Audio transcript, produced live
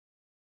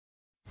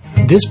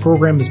This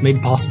program is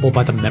made possible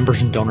by the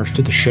members and donors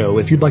to the show.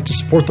 If you'd like to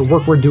support the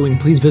work we're doing,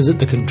 please visit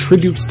the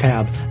Contributes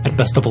tab at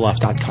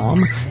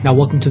bestoftheleft.com. Now,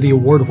 welcome to the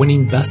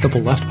award-winning Best of the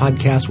Left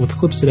podcast with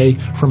clips today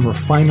from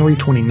Refinery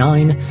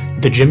 29,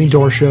 The Jimmy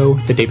Dore Show,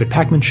 The David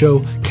Pakman Show,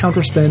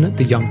 Counterspin,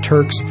 The Young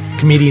Turks,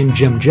 comedian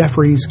Jim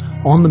Jeffries,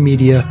 On the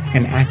Media,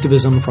 and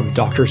activism from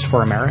Doctors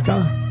for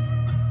America.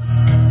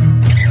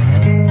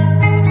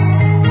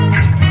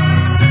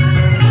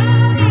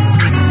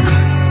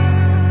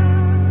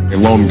 A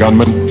lone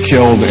gunman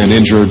killed and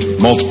injured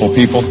multiple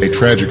people. A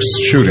tragic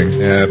shooting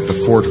at the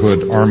Fort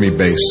Hood Army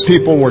base.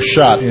 People were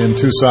shot in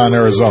Tucson,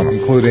 Arizona,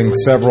 including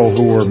several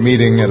who were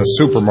meeting at a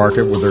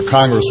supermarket with their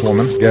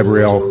congresswoman,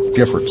 Gabrielle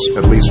Giffords.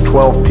 At least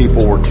 12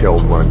 people were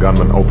killed when a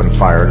gunman opened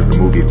fire at a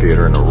movie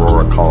theater in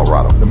Aurora,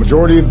 Colorado. The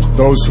majority of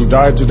those who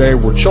died today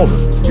were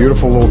children,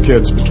 beautiful little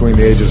kids between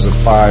the ages of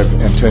 5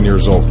 and 10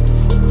 years old.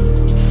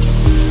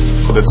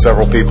 That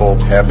several people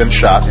have been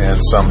shot and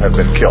some have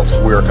been killed.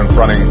 We are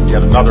confronting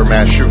yet another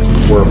mass shooting.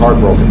 We're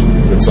heartbroken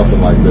that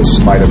something like this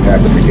might have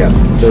happened again.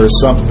 There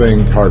is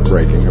something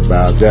heartbreaking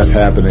about death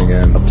happening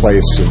in a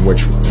place in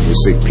which we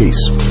seek peace,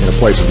 in a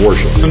place of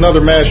worship.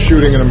 Another mass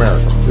shooting in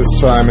America, this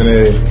time in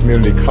a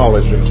community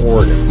college in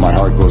Oregon. My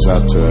heart goes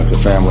out to the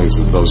families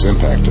of those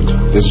impacted.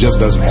 This just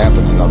doesn't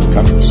happen in other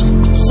countries.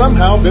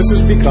 Somehow this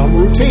has become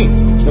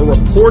routine. The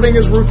reporting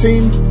is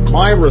routine.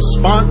 My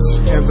response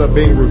ends up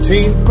being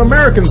routine.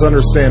 Americans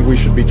understand we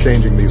should be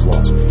changing these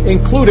laws,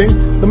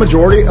 including the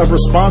majority of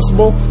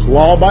responsible,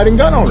 law-abiding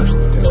gun owners.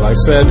 As I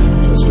said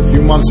just a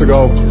few months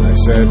ago, and I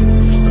said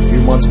a few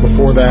months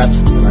before that,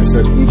 and I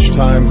said each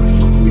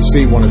time we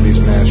see one of these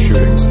mass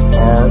shootings,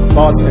 our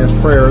thoughts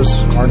and prayers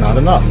are not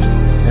enough.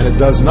 And it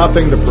does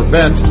nothing to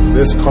prevent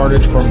this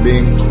carnage from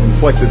being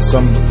inflicted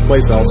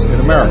someplace else in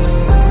America.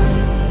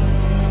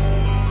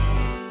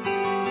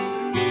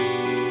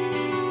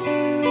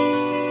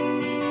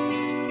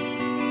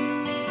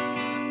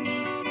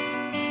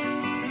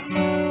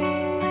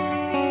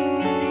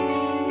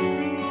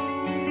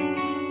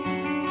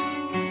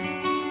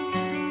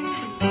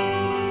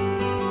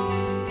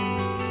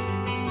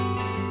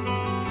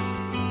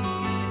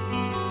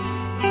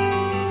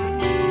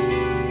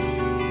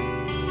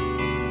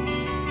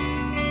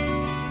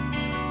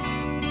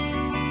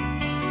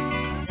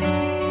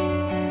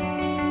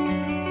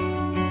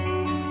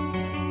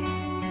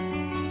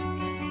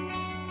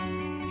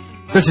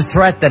 There's a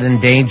threat that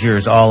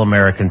endangers all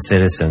American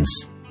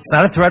citizens. It's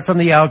not a threat from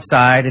the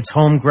outside, it's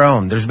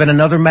homegrown. There's been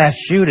another mass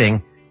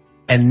shooting,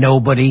 and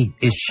nobody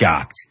is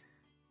shocked.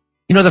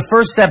 You know, the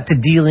first step to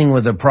dealing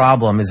with a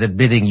problem is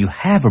admitting you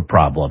have a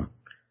problem.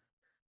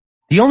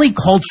 The only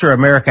culture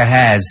America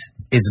has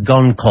is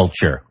gun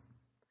culture.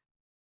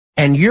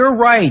 And your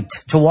right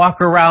to walk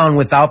around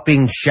without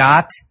being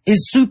shot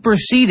is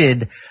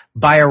superseded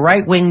by a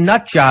right-wing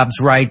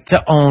nutjob's right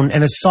to own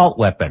an assault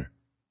weapon.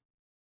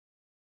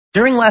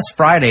 During last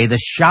Friday, the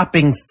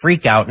shopping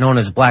freakout known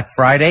as Black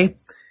Friday,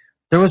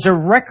 there was a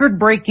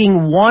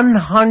record-breaking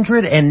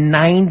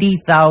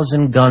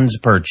 190,000 guns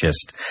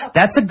purchased.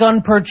 That's a gun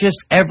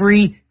purchased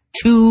every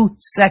 2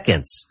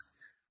 seconds.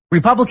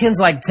 Republicans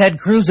like Ted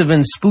Cruz have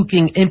been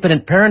spooking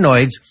impotent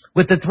paranoids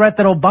with the threat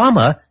that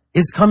Obama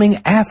is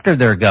coming after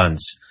their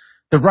guns.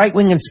 The right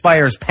wing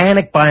inspires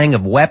panic buying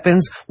of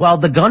weapons, while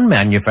the gun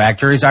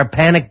manufacturers are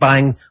panic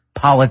buying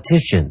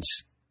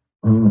politicians.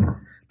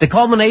 The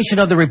culmination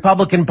of the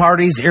Republican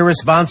Party's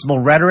irresponsible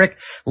rhetoric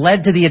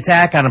led to the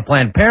attack on a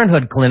Planned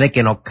Parenthood clinic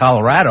in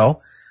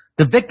Colorado.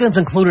 The victims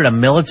included a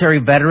military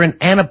veteran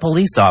and a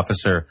police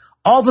officer,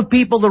 all the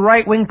people the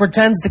right wing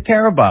pretends to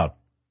care about.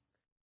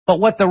 But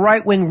what the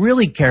right wing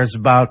really cares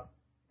about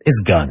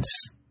is guns.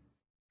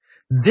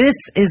 This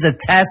is a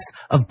test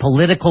of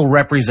political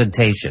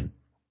representation.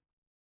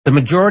 The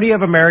majority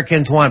of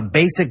Americans want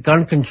basic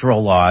gun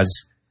control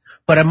laws,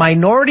 but a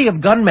minority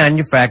of gun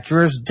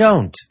manufacturers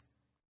don't.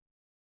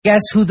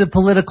 Guess who the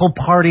political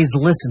parties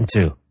listen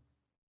to?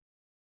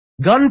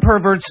 Gun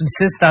perverts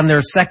insist on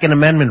their Second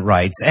Amendment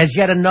rights as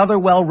yet another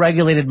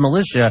well-regulated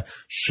militia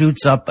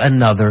shoots up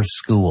another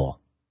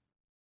school.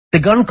 The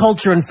gun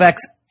culture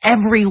infects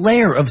every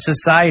layer of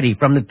society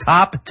from the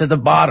top to the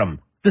bottom.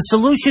 The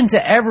solution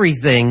to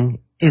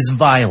everything is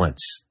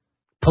violence.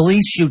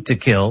 Police shoot to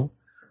kill.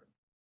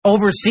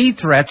 Overseas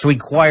threats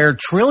require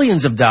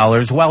trillions of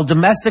dollars while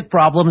domestic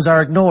problems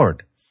are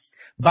ignored.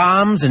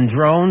 Bombs and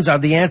drones are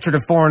the answer to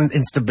foreign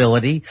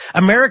instability.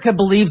 America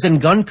believes in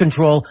gun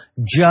control,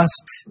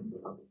 just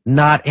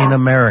not in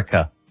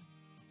America.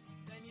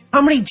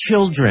 How many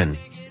children,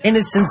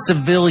 innocent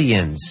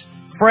civilians,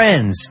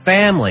 friends,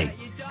 family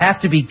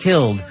have to be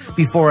killed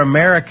before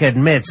America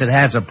admits it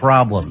has a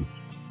problem?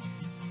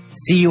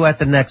 See you at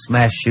the next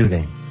mass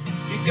shooting.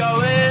 You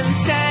go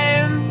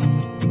insane,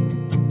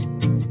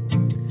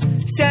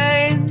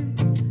 sane,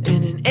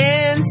 in an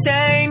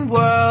insane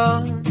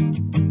world.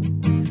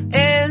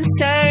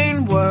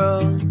 Insane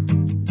world.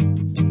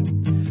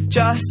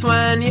 Just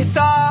when you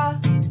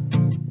thought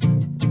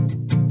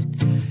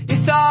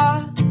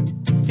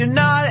you're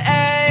not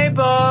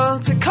able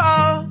to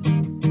cope,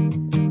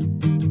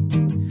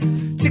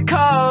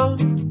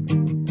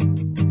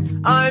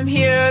 I'm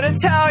here to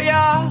tell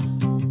ya,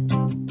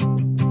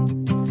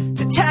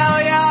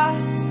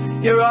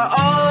 you're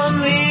our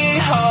only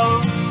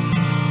hope.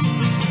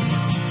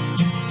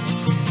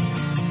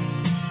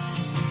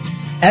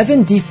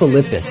 Evan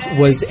DeFilippis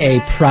was a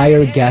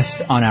prior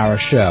guest on our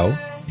show.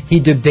 He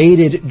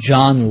debated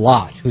John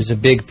Lott, who's a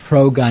big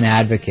pro-gun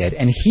advocate,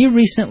 and he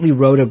recently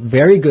wrote a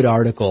very good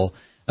article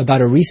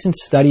about a recent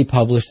study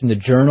published in the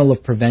Journal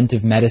of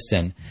Preventive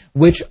Medicine,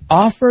 which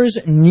offers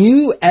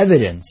new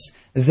evidence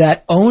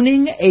that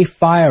owning a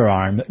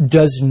firearm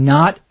does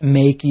not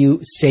make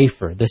you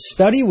safer. The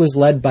study was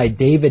led by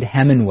David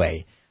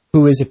Hemingway,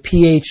 who is a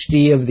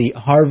PhD of the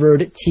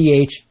Harvard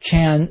T.H.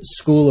 Chan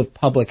School of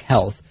Public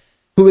Health,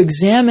 who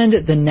examined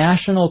the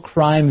National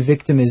Crime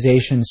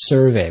Victimization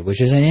Survey,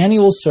 which is an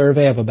annual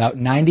survey of about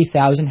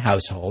 90,000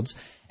 households,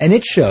 and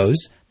it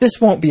shows, this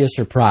won't be a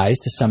surprise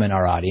to some in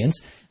our audience,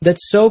 that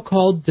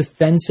so-called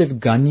defensive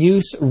gun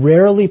use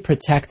rarely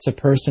protects a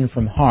person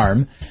from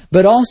harm,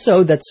 but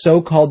also that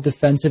so-called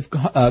defensive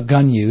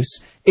gun use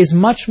is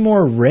much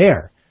more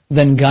rare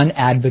than gun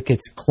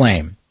advocates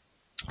claim.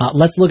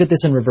 Let's look at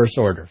this in reverse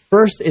order.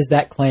 First is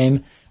that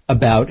claim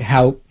about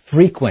how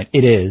frequent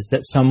it is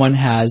that someone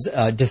has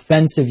a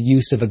defensive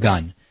use of a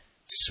gun.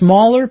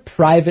 Smaller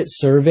private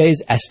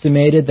surveys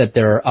estimated that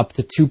there are up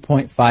to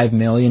 2.5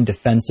 million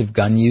defensive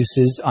gun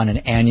uses on an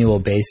annual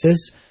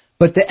basis,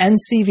 but the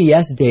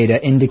NCVS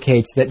data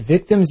indicates that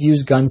victims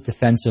use guns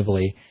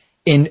defensively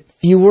in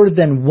fewer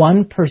than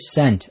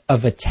 1%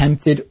 of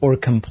attempted or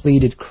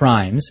completed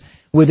crimes,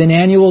 with an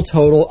annual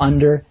total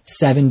under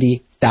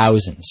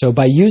 70,000. So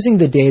by using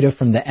the data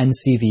from the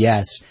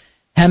NCVS,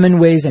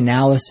 Hemingway's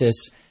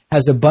analysis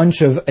has a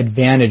bunch of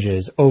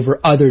advantages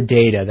over other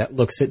data that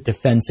looks at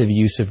defensive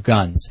use of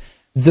guns.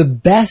 The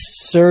best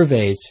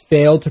surveys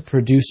fail to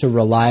produce a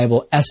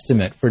reliable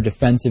estimate for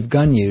defensive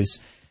gun use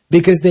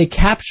because they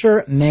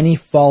capture many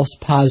false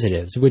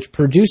positives, which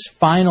produce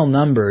final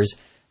numbers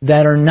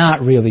that are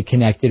not really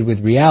connected with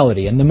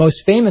reality. And the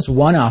most famous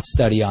one-off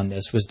study on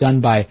this was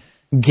done by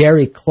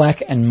Gary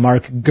Kleck and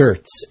Mark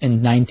Gertz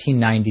in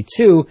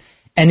 1992,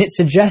 and it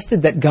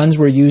suggested that guns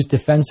were used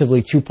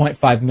defensively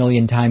 2.5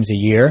 million times a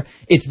year.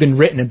 It's been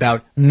written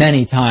about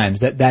many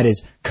times that that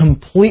is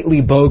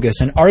completely bogus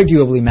and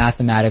arguably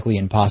mathematically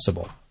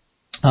impossible.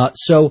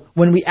 So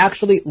when we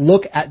actually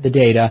look at the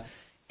data,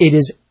 it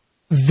is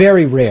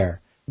very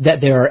rare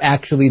that there are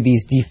actually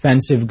these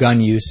defensive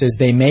gun uses.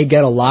 They may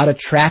get a lot of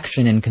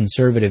traction in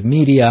conservative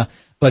media,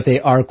 but they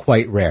are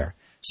quite rare.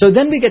 So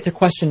then we get to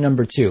question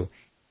number 2.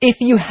 If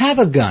you have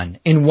a gun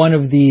in one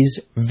of these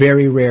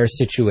very rare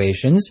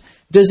situations,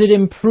 does it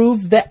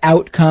improve the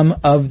outcome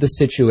of the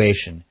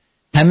situation?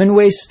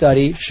 Hemingway's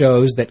study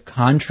shows that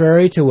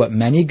contrary to what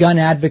many gun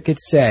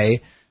advocates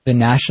say, the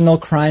National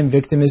Crime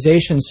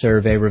Victimization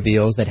Survey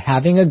reveals that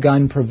having a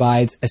gun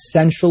provides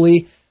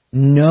essentially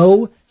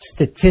no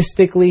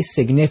statistically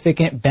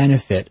significant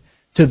benefit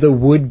to the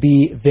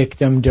would-be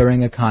victim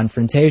during a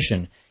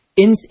confrontation.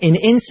 In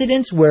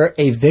incidents where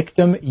a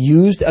victim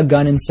used a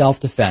gun in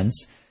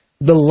self-defense,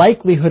 the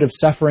likelihood of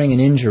suffering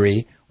an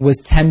injury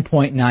was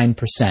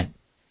 10.9%.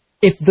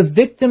 If the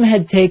victim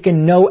had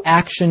taken no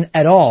action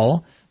at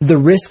all, the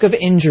risk of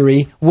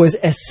injury was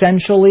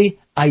essentially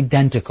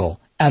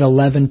identical at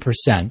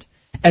 11%.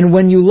 And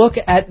when you look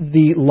at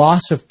the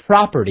loss of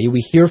property, we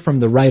hear from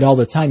the right all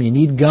the time, you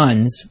need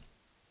guns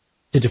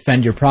to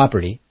defend your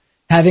property.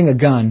 Having a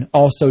gun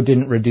also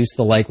didn't reduce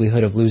the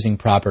likelihood of losing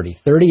property.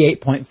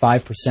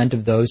 38.5%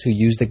 of those who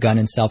used a gun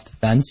in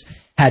self-defense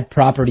had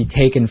property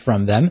taken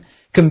from them,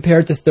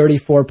 compared to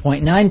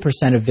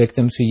 34.9% of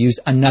victims who used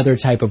another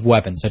type of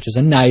weapon, such as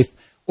a knife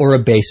or a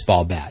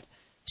baseball bat.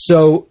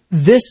 So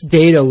this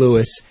data,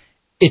 Lewis,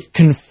 it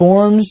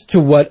conforms to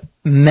what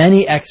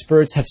many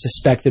experts have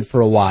suspected for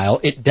a while.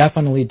 It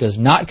definitely does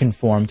not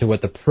conform to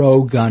what the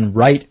pro-gun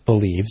right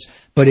believes,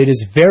 but it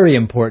is very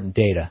important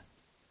data.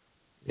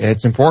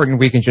 It's important.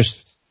 We can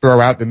just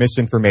throw out the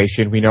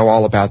misinformation. We know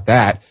all about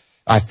that.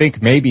 I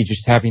think maybe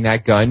just having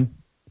that gun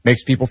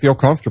makes people feel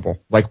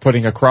comfortable, like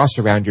putting a cross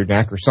around your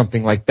neck or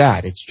something like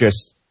that. It's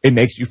just, it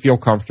makes you feel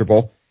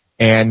comfortable,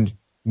 and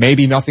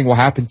maybe nothing will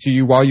happen to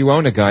you while you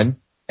own a gun.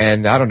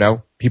 And I don't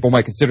know, people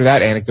might consider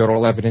that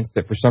anecdotal evidence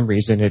that for some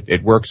reason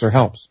it works or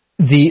helps.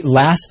 The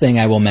last thing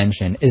I will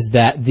mention is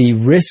that the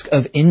risk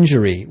of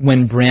injury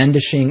when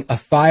brandishing a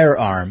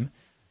firearm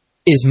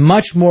is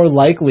much more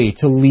likely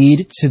to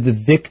lead to the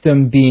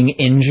victim being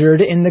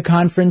injured in the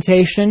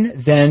confrontation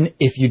than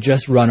if you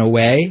just run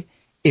away,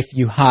 if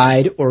you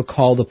hide or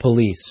call the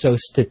police. So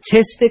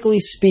statistically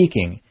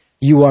speaking,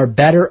 you are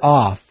better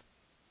off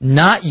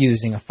not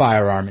using a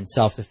firearm in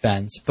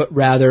self-defense, but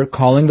rather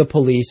calling the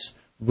police,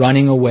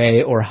 running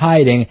away, or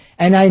hiding.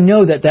 And I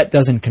know that that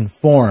doesn't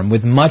conform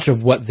with much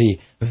of what the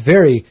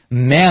very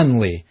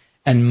manly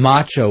and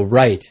macho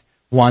right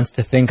wants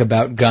to think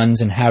about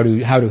guns and how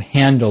to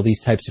handle these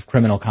types of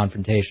criminal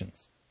confrontations.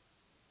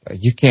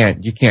 You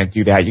can't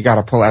do that. You got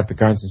to pull out the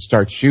guns and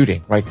start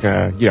shooting, like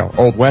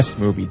Old West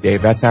movie,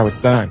 Dave. That's how it's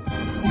done.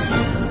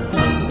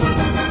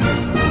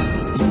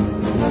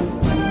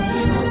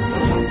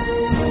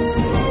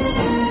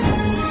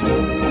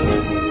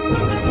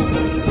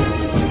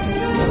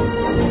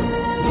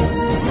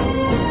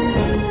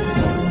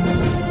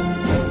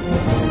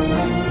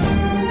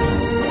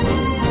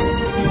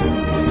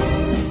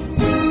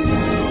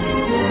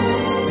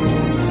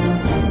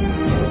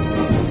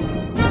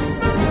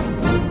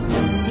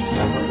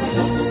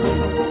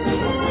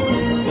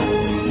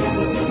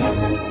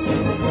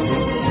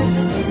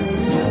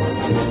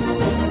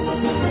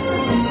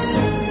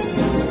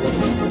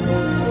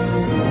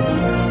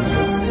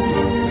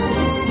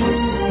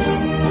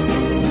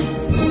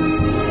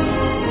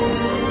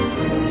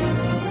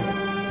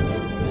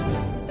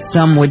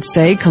 Some would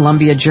say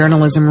Columbia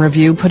Journalism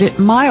Review put it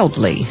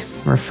mildly,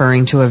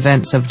 referring to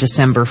events of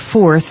December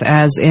 4th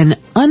as an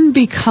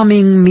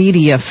unbecoming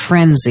media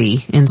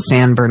frenzy in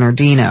San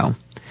Bernardino.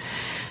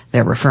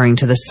 They're referring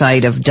to the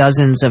sight of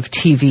dozens of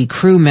TV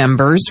crew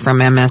members from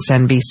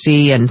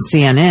MSNBC and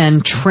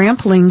CNN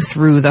trampling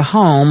through the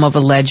home of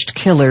alleged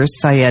killers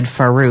Syed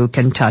Farook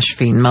and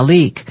Tashfeen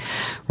Malik,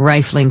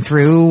 rifling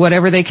through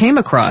whatever they came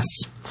across,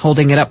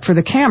 holding it up for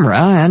the camera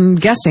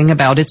and guessing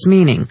about its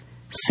meaning.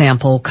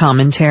 Sample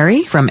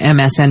commentary from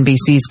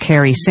MSNBC's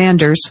Kerry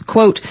Sanders,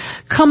 quote,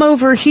 "Come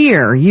over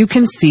here, you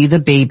can see the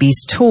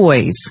baby's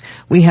toys.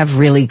 We have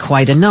really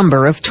quite a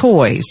number of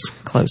toys,"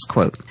 close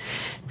quote.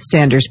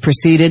 Sanders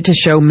proceeded to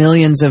show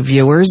millions of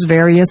viewers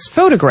various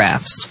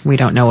photographs, we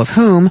don't know of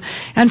whom,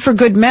 and for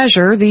good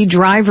measure, the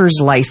driver's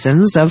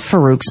license of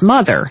Farook's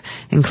mother,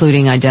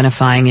 including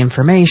identifying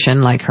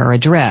information like her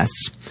address.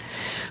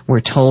 We're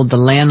told the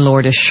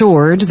landlord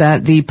assured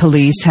that the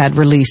police had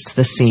released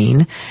the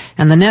scene,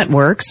 and the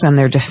networks and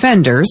their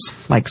defenders,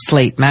 like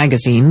Slate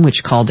magazine,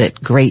 which called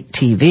it great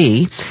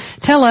TV,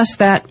 tell us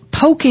that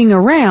poking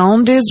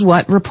around is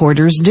what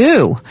reporters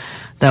do,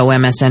 though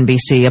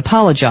MSNBC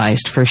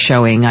apologized for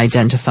showing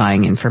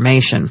identifying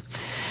information.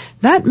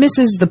 That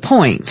misses the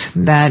point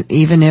that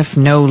even if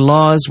no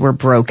laws were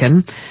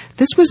broken,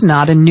 this was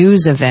not a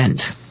news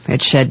event.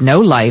 It shed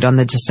no light on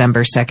the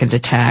December 2nd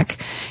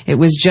attack. It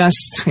was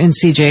just, in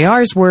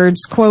CJR's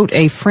words, quote,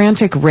 "a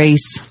frantic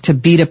race to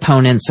beat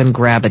opponents and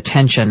grab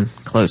attention,"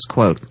 close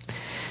quote.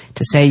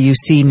 To say you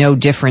see no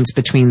difference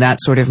between that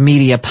sort of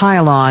media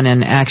pile-on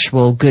and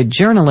actual good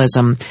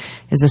journalism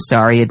is a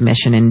sorry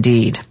admission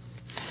indeed.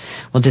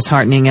 Well,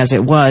 disheartening as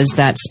it was,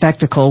 that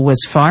spectacle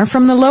was far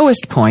from the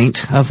lowest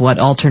point of what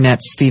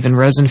Alternet's Stephen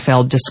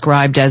Rosenfeld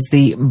described as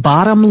the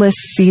bottomless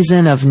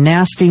season of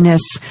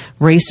nastiness,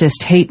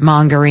 racist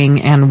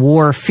hate-mongering, and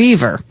war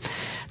fever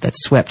that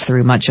swept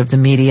through much of the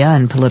media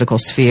and political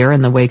sphere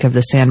in the wake of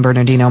the San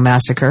Bernardino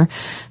massacre.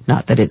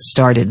 Not that it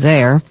started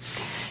there.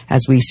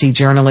 As we see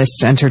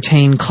journalists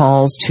entertain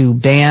calls to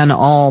ban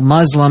all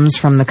Muslims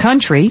from the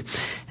country,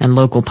 and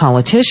local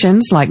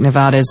politicians like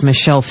Nevada's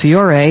Michelle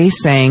Fiore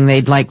saying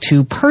they'd like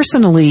to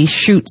personally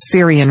shoot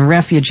Syrian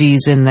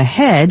refugees in the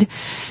head,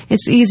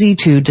 it's easy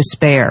to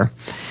despair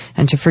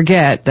and to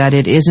forget that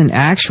it isn't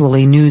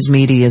actually news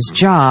media's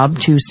job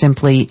to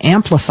simply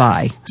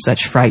amplify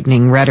such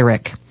frightening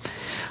rhetoric.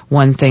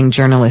 One thing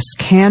journalists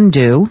can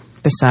do,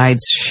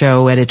 besides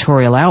show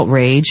editorial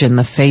outrage in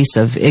the face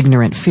of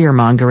ignorant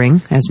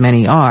fear-mongering, as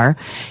many are,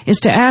 is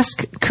to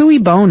ask cui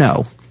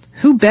bono,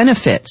 who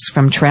benefits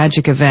from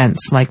tragic events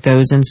like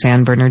those in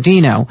San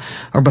Bernardino,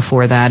 or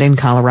before that in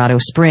Colorado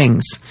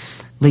Springs.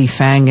 Lee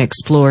Fang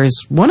explores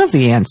one of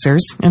the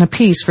answers in a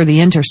piece for The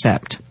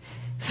Intercept.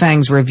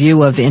 Fang's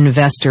review of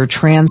investor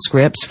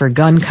transcripts for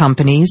gun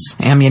companies,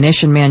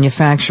 ammunition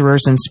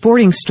manufacturers, and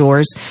sporting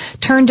stores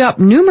turned up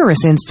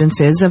numerous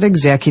instances of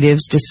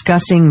executives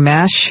discussing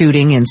mass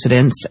shooting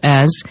incidents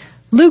as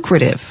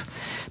lucrative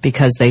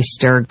because they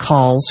stirred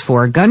calls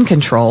for gun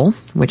control,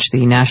 which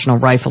the National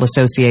Rifle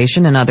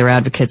Association and other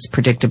advocates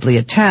predictably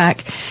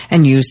attack,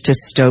 and use to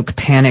stoke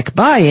panic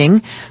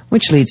buying,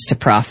 which leads to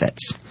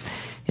profits.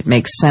 It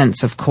makes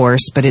sense, of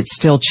course, but it's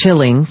still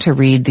chilling to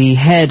read the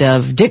head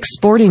of Dick's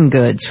Sporting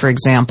Goods, for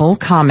example,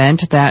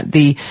 comment that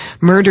the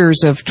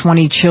murders of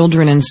 20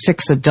 children and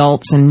 6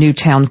 adults in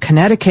Newtown,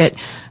 Connecticut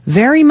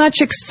very much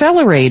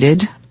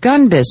accelerated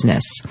gun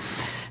business.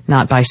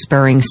 Not by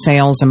spurring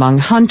sales among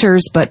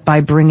hunters, but by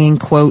bringing,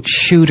 quote,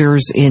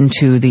 shooters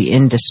into the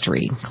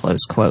industry,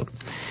 close quote.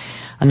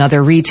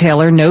 Another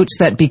retailer notes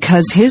that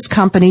because his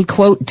company,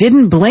 quote,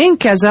 didn't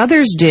blink as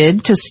others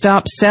did to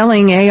stop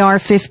selling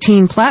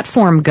AR-15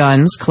 platform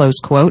guns, close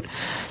quote,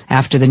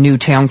 after the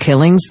Newtown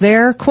killings,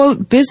 their,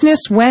 quote,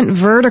 business went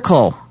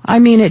vertical. I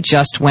mean, it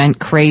just went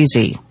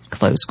crazy,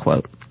 close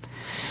quote.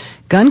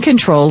 Gun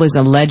control is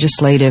a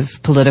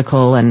legislative,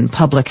 political, and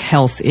public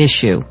health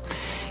issue.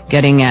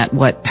 Getting at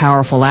what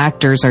powerful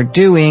actors are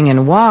doing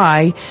and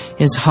why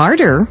is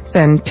harder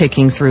than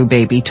picking through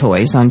baby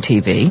toys on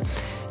TV.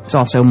 It's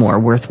also more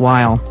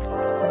worthwhile.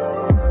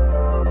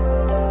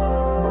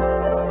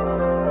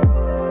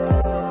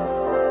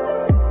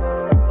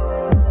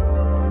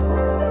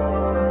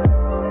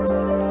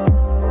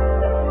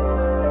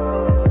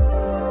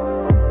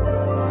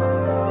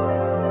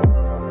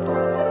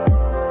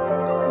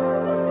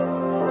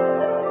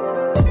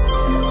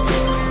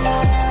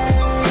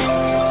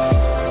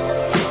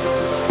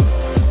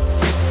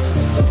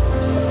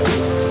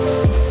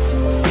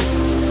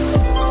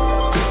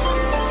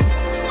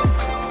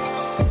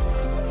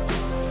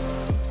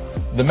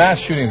 The mass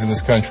shootings in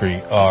this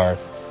country are,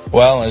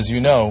 well, as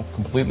you know,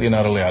 completely and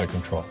utterly out of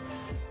control.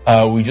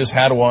 We just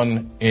had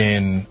one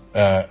in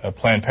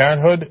Planned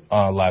Parenthood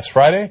last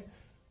Friday,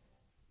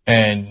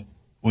 and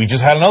we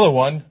just had another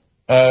one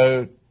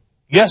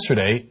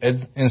yesterday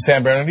in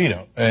San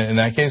Bernardino. In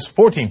that case,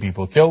 14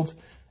 people killed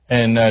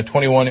and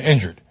 21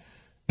 injured.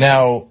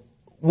 Now,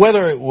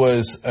 whether it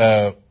was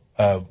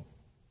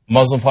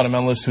Muslim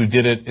fundamentalists who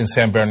did it in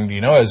San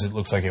Bernardino, as it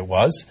looks like it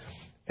was,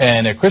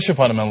 and a Christian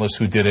fundamentalist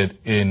who did it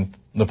in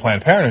the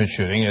Planned Parenthood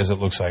shooting, as it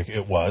looks like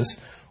it was,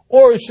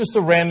 or it's just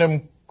a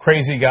random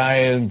crazy guy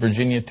in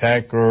Virginia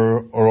Tech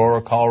or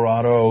Aurora,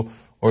 Colorado,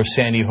 or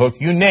Sandy Hook,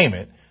 you name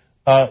it.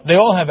 They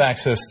all have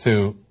access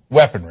to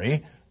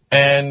weaponry,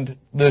 and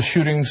the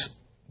shootings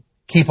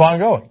keep on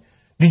going.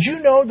 Did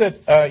you know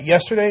that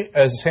yesterday,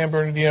 as the San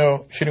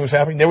Bernardino shooting was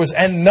happening, there was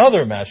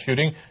another mass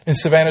shooting in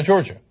Savannah,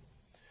 Georgia?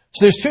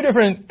 So there's two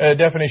different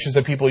definitions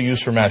that people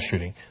use for mass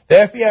shooting. The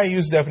FBI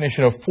used the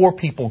definition of 4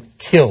 people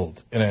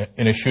killed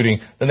in a shooting,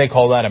 then they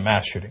call that a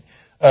mass shooting.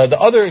 The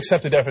other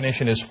accepted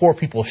definition is 4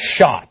 people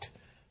shot.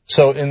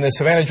 So in the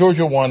Savannah,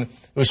 Georgia one,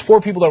 it was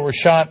 4 people that were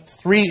shot,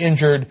 3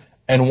 injured,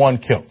 and 1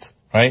 killed,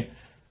 right?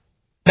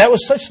 That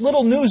was such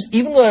little news,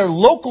 even their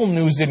local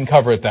news didn't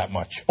cover it that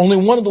much. Only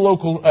one of the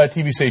local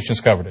TV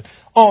stations covered it.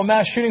 Oh,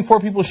 mass shooting,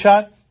 4 people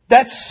shot?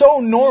 That's so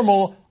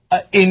normal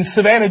in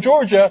Savannah,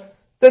 Georgia,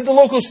 that the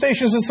local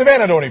stations in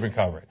Savannah don't even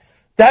cover it.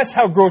 That's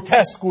how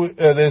grotesque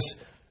this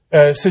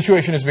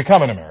situation has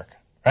become in America,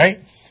 right?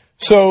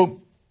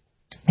 So,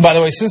 by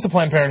the way, since the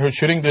Planned Parenthood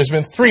shooting, there's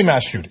been 3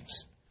 mass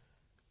shootings.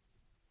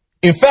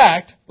 In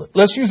fact,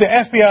 let's use the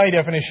FBI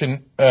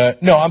definition.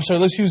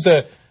 Let's use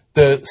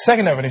the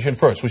second definition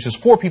first, which is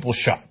 4 people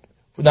shot,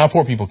 not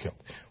 4 people killed.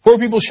 4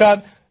 people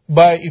shot,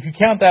 if you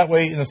count that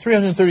way, in the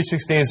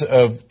 336 days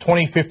of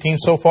 2015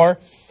 so far,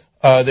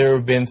 there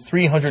have been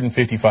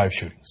 355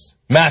 shootings,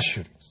 mass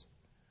shootings.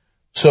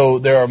 So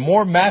there are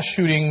more mass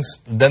shootings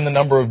than the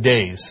number of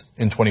days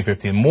in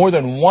 2015, more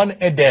than 1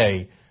 a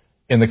day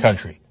in the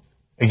country.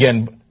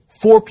 Again,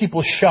 4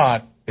 people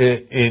shot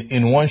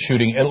in one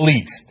shooting at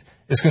least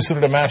is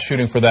considered a mass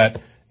shooting for that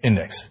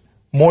index.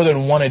 More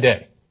than 1 a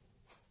day.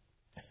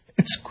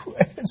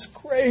 It's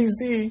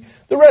crazy.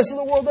 The rest of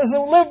the world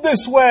doesn't live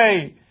this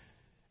way.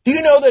 Do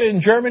you know that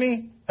in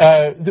Germany,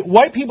 the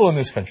white people in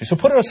this country, so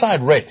put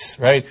aside race,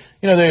 right?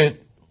 You know, the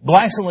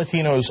blacks and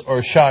Latinos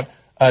are shot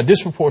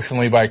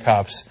disproportionately by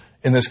cops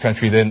in this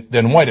country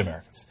than white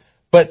Americans.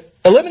 But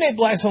eliminate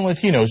blacks and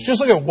Latinos. Just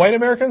look at white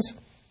Americans.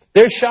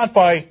 They're shot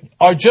by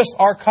our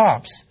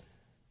cops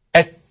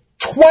at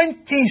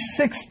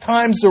 26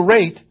 times the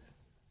rate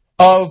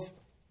of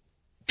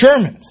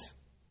Germans.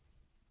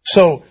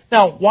 So,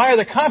 now, why are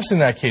the cops in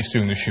that case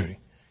doing the shooting?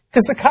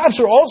 Because the cops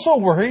are also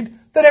worried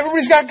that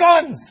everybody's got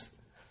guns.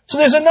 So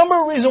there's a number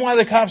of reasons why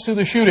the cops do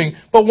the shooting,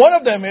 but one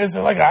of them is,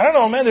 they're like, I don't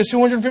know, man, there's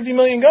 250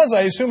 million guns.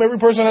 I assume every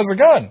person has a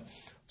gun.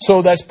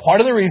 So that's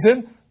part of the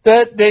reason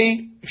that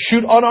they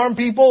shoot unarmed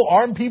people,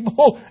 armed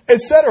people,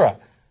 etc.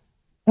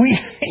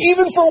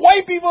 Even for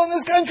white people in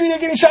this country, they're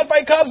getting shot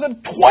by cops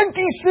at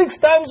 26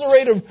 times the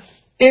rate of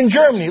in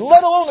Germany,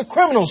 let alone the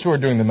criminals who are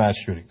doing the mass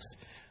shootings.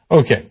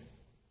 Okay.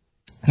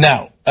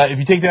 Now, if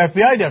you take the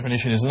FBI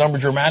definition, is the number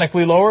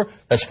dramatically lower?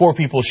 That's 4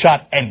 people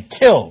shot and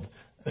killed,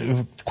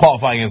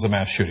 qualifying as a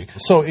mass shooting.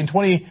 So in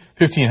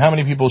 2015, how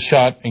many people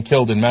shot and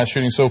killed in mass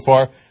shootings so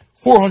far?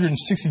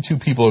 462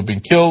 people have been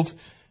killed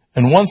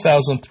and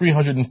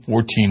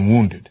 1,314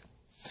 wounded.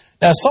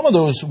 Now, some of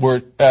those were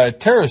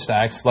terrorist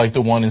acts like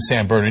the one in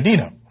San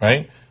Bernardino,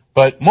 right?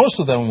 But most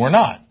of them were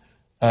not.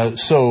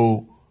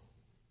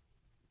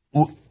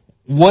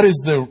 What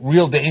is the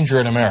real danger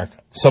in America?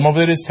 Some of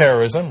it is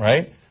terrorism,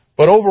 right?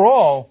 But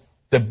overall,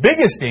 the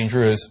biggest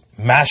danger is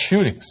mass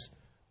shootings.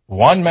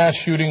 One mass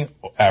shooting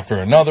after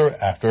another,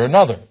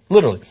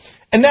 literally.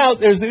 And now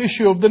there's the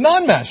issue of the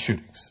non-mass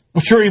shootings,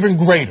 which are even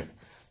greater.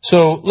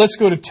 So let's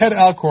go to Ted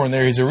Alcorn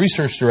there. He's a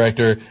research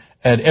director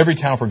at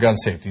Everytown for Gun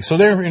Safety. So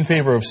they're in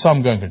favor of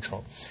some gun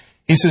control.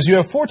 He says, you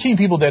have 14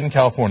 people dead in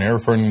California,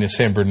 referring to the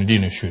San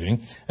Bernardino shooting,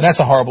 and that's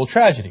a horrible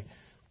tragedy.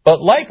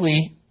 But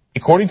likely,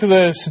 according to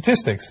the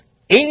statistics,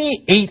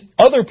 88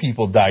 other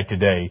people died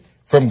today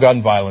from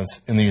gun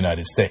violence in the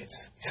United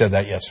States. He said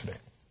that yesterday.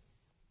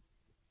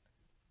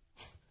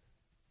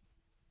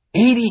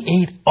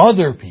 88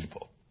 other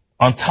people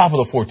on top of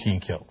the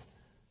 14 killed.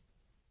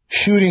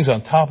 Shootings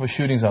on top of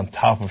shootings on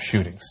top of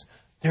shootings.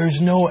 There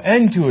is no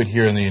end to it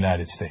here in the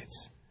United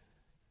States.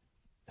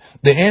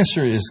 The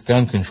answer is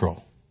gun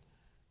control.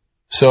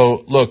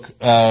 So, look,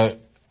 I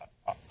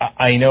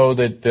know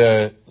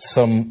that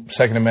some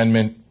Second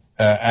Amendment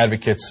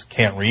advocates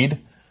can't read,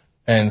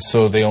 and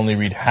so they only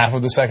read half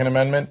of the Second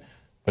Amendment.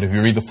 But if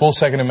you read the full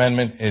Second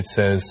Amendment, it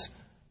says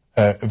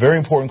a very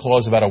important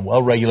clause about a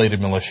well-regulated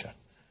militia.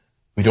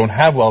 We don't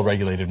have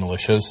well-regulated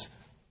militias.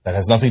 That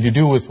has nothing to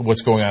do with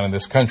what's going on in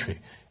this country.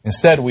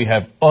 Instead, we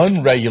have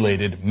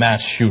unregulated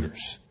mass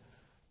shooters.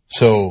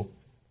 So,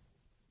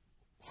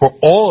 for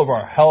all of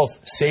our health,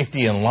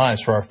 safety, and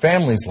lives, for our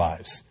families'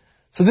 lives.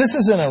 So this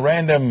isn't a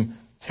random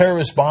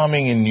terrorist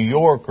bombing in New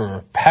York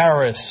or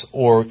Paris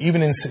or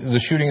even in the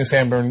shooting in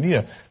San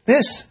Bernardino.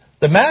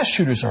 The mass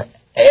shooters are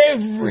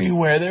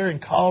everywhere. They're in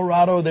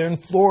Colorado, they're in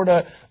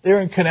Florida,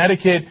 they're in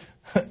Connecticut,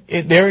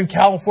 they're in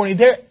California.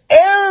 They're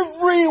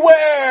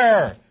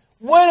everywhere.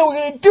 When are we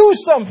going to do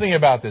something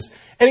about this?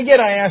 And again,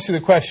 I ask you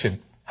the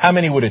question, how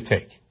many would it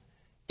take?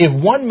 If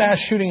one mass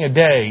shooting a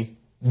day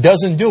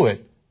doesn't do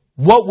it,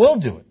 what will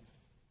do it?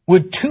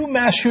 Would 2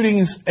 mass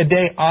shootings a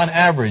day on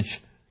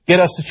average get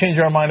us to change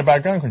our mind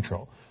about gun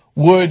control?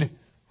 Would,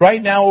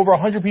 right now, over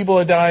 100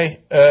 people die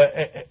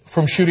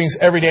from shootings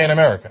every day in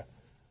America.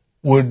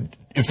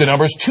 If the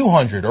number is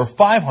 200 or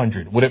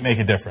 500, would it make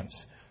a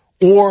difference?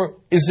 Or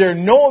is there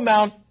no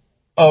amount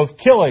of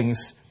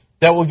killings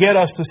that will get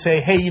us to say,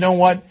 hey, you know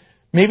what?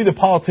 Maybe the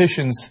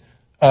politicians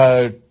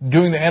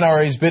doing the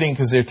NRA's bidding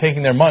because they're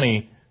taking their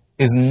money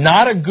is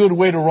not a good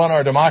way to run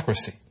our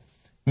democracy.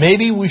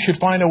 Maybe we should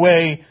find a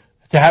way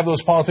to have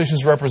those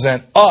politicians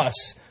represent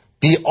us,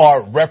 be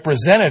our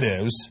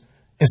representatives,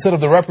 instead of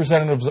the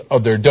representatives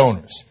of their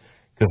donors.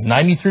 Because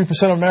 93%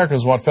 of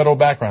Americans want federal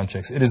background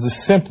checks. It is the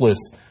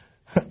simplest,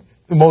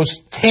 the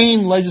most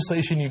tame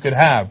legislation you could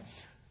have.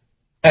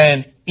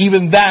 And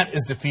even that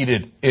is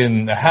defeated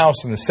in the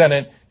House and the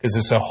Senate because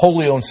it's a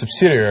wholly owned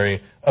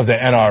subsidiary of the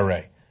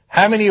NRA.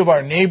 How many of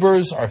our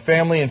neighbors, our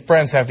family, and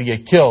friends have to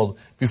get killed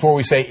before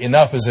we say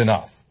enough is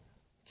enough?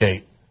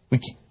 Okay,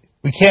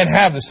 we can't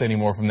have this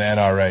anymore from the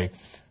NRA.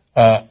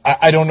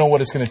 I don't know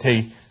what it's going to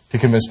take to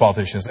convince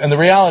politicians. And the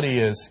reality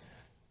is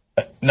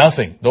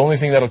nothing. The only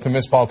thing that will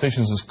convince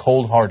politicians is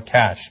cold, hard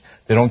cash.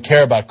 They don't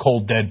care about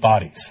cold, dead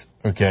bodies.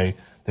 Okay,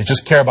 they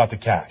just care about the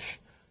cash.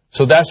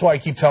 So that's why I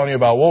keep telling you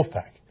about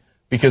Wolfpack.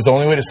 Because the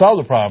only way to solve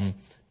the problem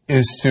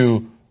is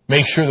to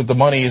make sure that the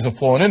money isn't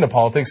flowing into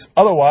politics.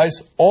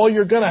 Otherwise, all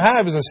you're going to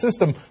have is a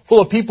system full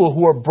of people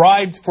who are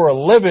bribed for a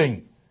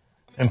living.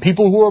 And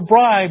people who are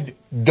bribed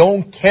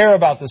don't care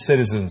about the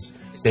citizens.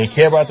 They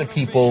care about the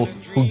people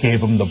who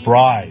gave them the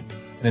bribe.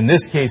 And in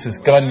this case, it's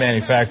gun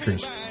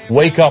manufacturers.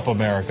 Wake up,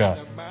 America.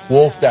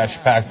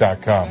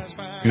 Wolf-pack.com.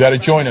 You got to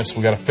join us.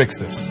 We got to fix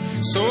this.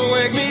 So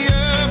wake me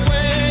up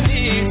when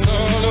it's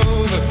all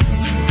over.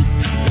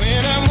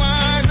 When I'm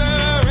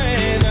wiser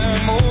and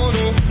I'm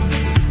older.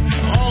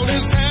 All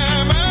this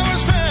time I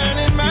was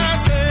finding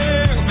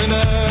myself and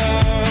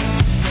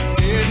I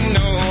didn't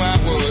know I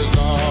was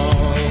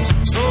lost.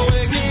 So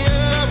wake me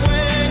up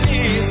when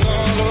it's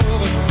all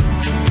over.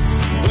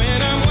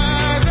 When I'm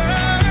wiser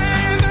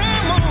and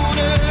I'm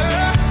older.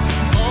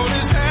 All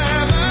this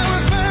time I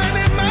was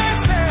finding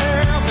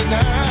myself and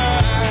I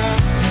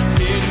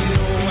didn't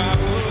know I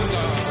was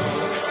lost.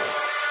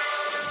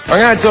 I'm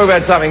going to talk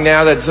about something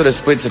now that sort of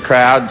splits a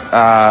crowd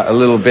a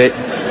little bit.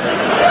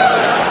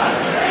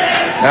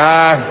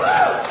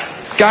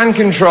 Gun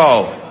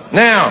control.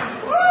 Now,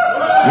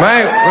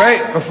 mate,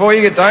 wait, before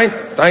you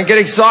don't get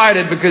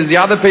excited because the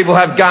other people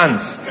have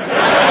guns.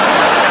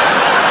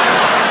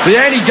 The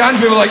anti-gun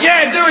people are like,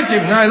 yeah, do it,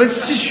 Jim. No,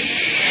 let's just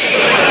shh.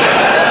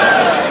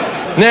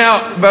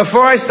 Now,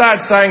 before I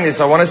start saying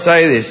this, I want to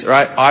say this,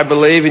 right? I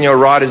believe in your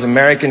right as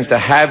Americans to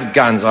have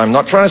guns. I'm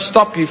not trying to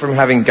stop you from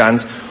having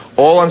guns.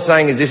 All I'm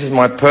saying is this is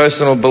my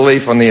personal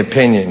belief on the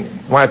opinion.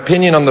 My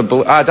opinion on the...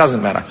 it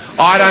doesn't matter.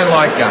 I don't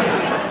like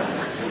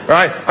guns.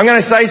 Right? I'm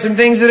going to say some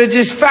things that are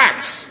just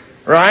facts.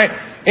 Right?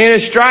 In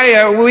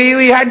Australia,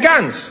 we had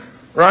guns.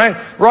 Right?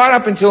 Right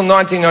up until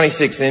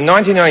 1996. And in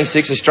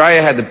 1996,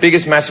 Australia had the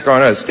biggest massacre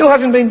on earth. Still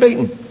hasn't been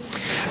beaten.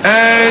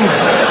 And...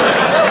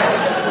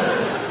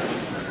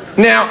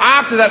 now,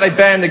 after that, they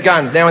banned the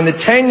guns. Now, in the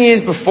 10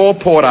 years before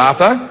Port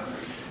Arthur...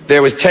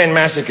 there was 10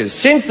 massacres.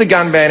 Since the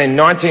gun ban in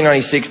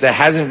 1996, there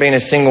hasn't been a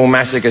single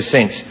massacre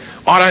since.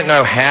 I don't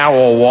know how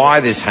or why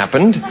this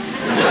happened.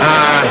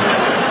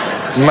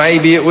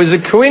 Maybe it was a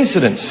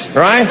coincidence,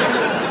 right?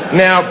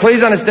 Now,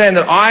 please understand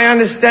that I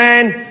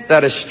understand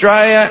that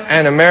Australia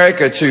and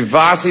America are two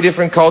vastly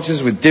different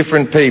cultures with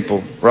different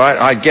people, right?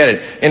 I get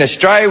it. In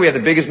Australia, we had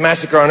the biggest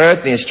massacre on earth,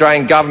 and the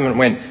Australian government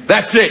went,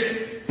 that's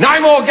it, no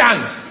more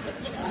guns.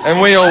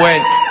 And we all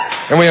went,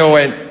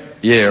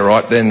 yeah,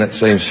 right then, that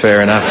seems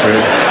fair enough,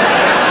 really.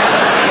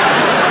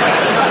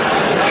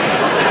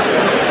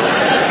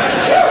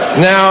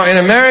 Now, in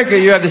America,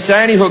 you have the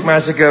Sandy Hook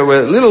massacre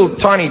where little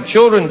tiny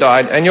children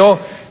died, and your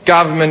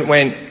government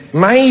went,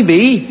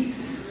 maybe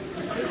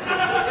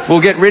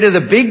we'll get rid of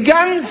the big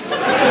guns?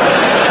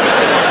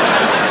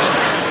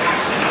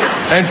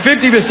 And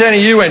 50%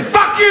 of you went,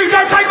 fuck you,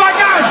 don't take my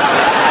guns!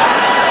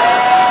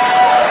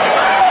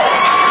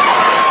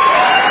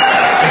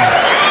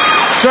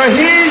 So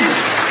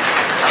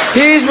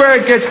here's where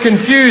it gets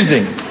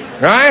confusing,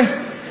 right?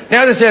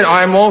 Now, as I said,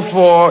 I'm all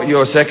for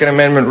your Second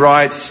Amendment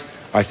rights.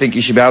 I think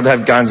you should be able to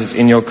have guns. It's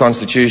in your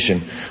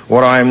Constitution.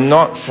 What I am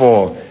not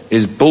for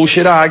is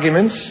bullshit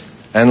arguments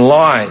and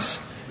lies.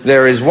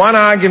 There is one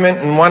argument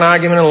and one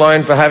argument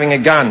alone for having a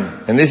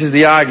gun. And this is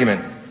the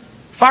argument.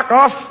 Fuck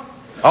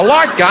off. I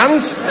like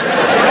guns.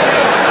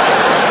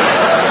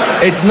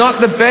 It's not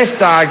the best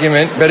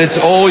argument, but it's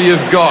all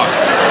you've got.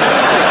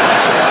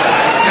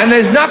 And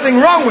there's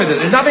nothing wrong with it.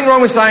 There's nothing wrong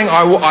with saying,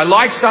 I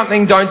like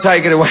something, don't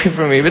take it away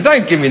from me. But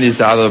don't give me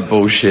this other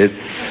bullshit.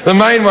 The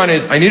main one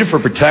is, I need it for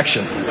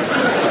protection.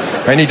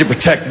 I need to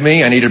protect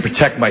me. I need to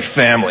protect my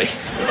family.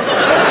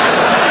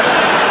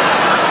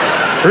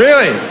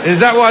 Really? Is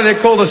that why they're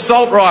called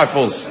assault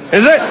rifles?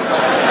 Is it?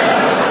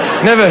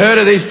 Never heard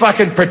of these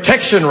fucking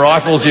protection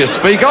rifles you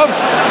speak of?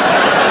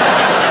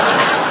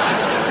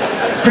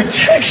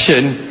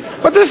 Protection?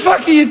 What the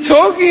fuck are you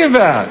talking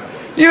about?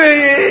 You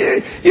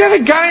have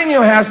a gun in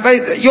your house.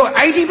 You're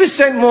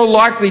 80% more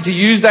likely to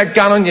use that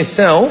gun on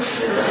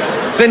yourself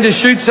than to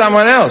shoot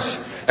someone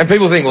else. And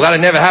people think, well, that'll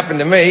never happen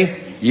to me.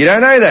 You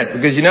don't know that,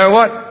 because you know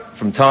what?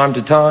 From time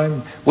to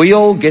time, we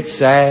all get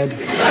sad.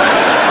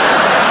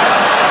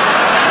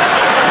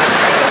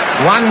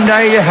 One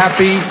day you're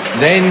happy,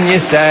 then you're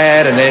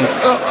sad, and then...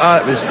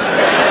 it was...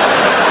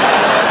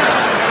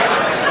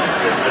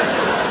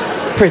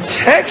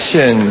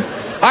 Protection.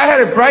 I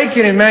had a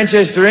break-in in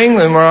Manchester,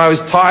 England, where I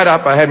was tied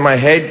up. I had my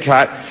head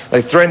cut.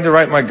 They threatened to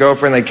rape my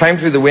girlfriend. They came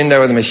through the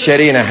window with a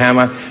machete and a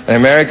hammer. And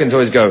Americans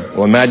always go,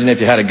 well, imagine if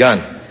you had a gun.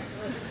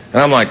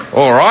 And I'm like,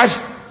 all right.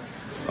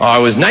 I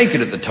was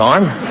naked at the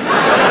time.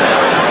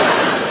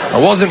 I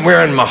wasn't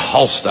wearing my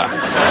holster.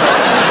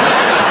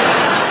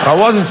 I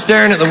wasn't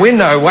staring at the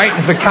window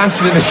waiting for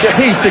cunts with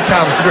machetes to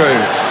come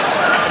through.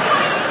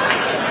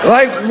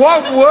 Like,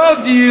 what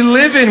world do you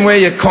live in where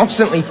you're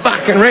constantly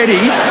fucking ready?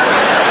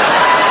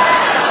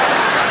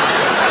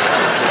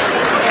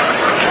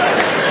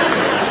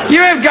 You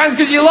have guns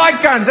because you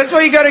like guns. That's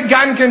why you go to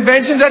gun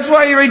conventions. That's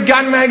why you read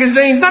gun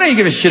magazines. None of you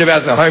give a shit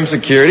about home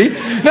security.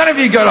 None of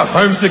you go to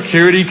home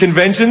security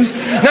conventions.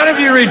 None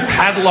of you read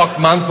Padlock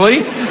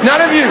Monthly.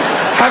 None of you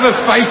have a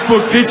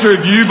Facebook picture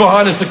of you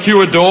behind a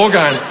secure door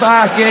going,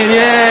 fucking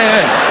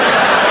yeah.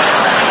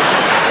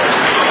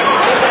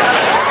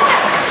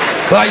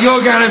 Like,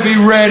 you're going to be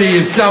ready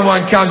if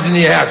someone comes into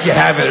your house. You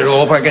have it at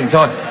all fucking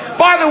time.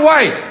 By the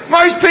way,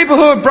 most people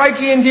who are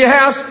breaking into your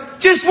house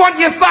just want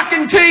your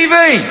fucking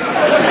TV.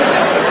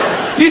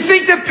 You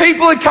think that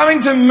people are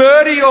coming to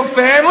murder your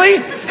family?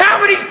 How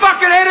many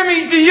fucking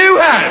enemies do you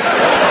have?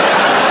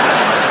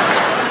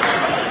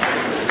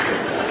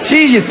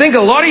 Geez, you think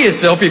a lot of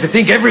yourself if you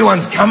think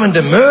everyone's coming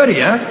to murder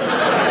you.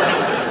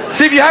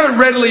 See, if you have it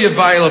readily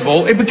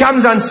available, it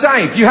becomes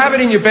unsafe. You have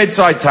it in your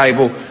bedside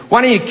table,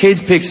 one of your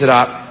kids picks it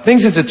up,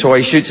 thinks it's a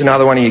toy, shoots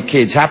another one of your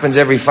kids. Happens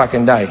every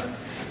fucking day.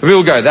 But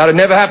people go, that would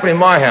never happen in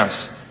my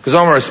house, because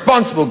I'm a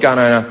responsible gun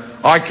owner.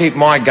 I keep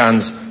my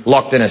guns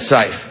locked in a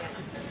safe.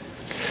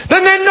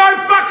 Then there's no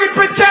fucking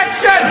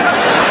protection!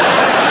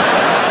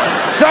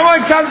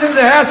 Someone comes into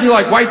the house, you're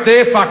like, wait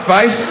there,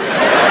 fuckface.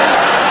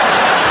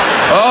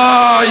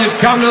 Oh, you've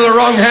come to the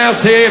wrong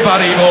house here,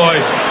 buddy boy.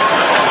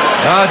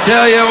 I'll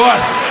tell you what,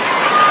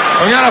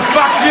 I'm gonna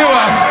fuck you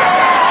up.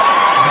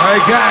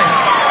 Okay.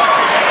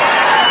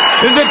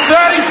 Is it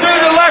 32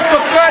 to the left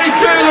or 32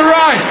 to the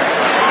right?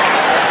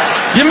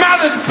 Your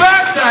mother's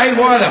birthday?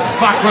 Why the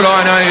fuck would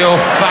I know your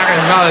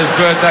fucking mother's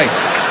birthday?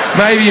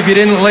 Maybe if you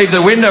didn't leave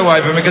the window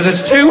open because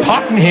it's too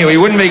hot in here, we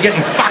wouldn't be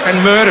getting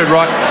fucking murdered,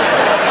 right?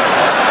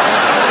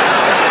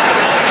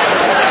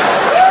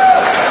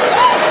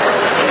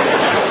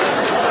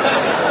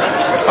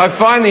 I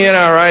find the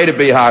NRA to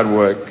be hard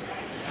work.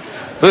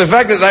 But the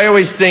fact that they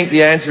always think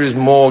the answer is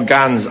more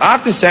guns.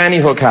 After Sandy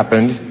Hook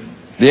happened,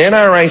 the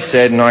NRA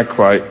said, and I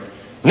quote,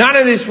 none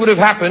of this would have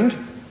happened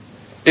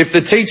if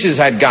the teachers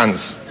had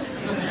guns.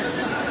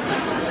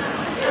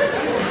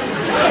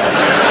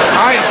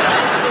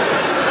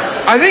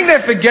 I think they're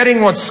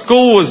forgetting what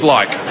school was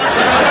like.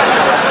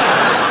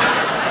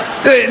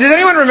 Does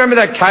anyone remember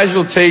that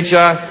casual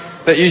teacher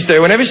that used to,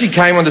 whenever she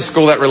came onto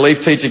school, that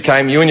relief teacher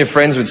came, you and your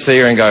friends would see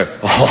her and go,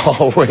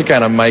 oh, we're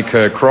going to make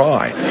her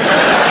cry.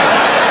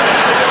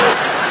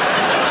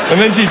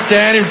 And then she'd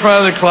stand in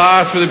front of the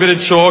class with a bit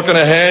of chalk and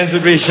her hands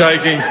would be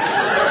shaking.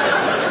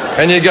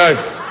 And you go,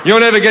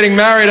 you're never getting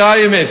married, are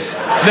you, miss?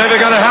 Never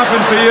going to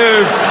happen for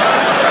you.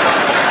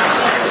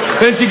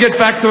 Then she'd get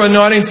back to a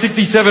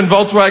 1967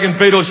 Volkswagen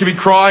Beetle. She'd be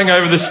crying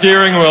over the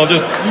steering wheel.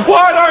 Just,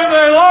 why don't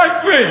they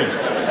like me?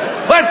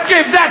 Let's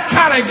give that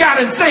cunt a gun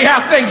and see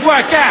how things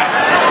work out.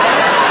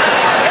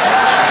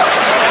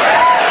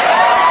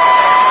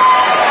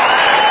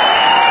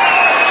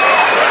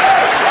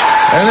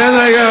 And then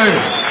they go,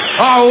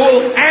 oh,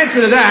 well,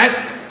 answer to that,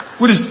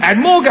 we'll just add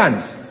more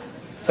guns.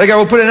 They go,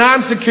 we'll put an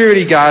armed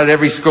security guard at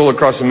every school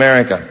across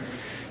America.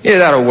 Yeah,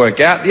 that'll work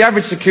out. The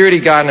average security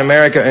guard in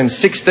America earns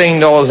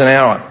 $16 an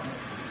hour.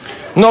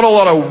 Not a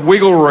lot of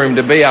wiggle room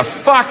to be a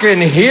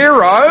fucking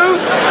hero.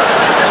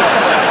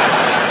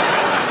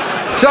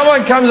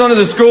 Someone comes onto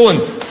the school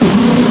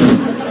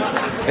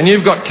and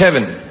you've got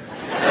Kevin.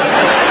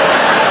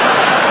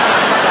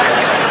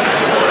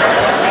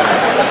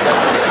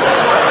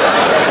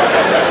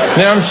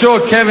 Now, I'm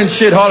sure Kevin's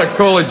shit hot at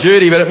Call of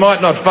Duty, but it might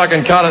not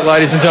fucking cut it,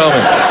 ladies and gentlemen.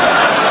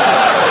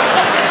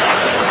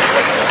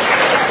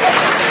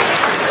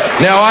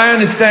 Now, I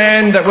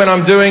understand that when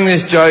I'm doing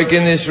this joke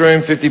in this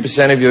room,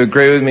 50% of you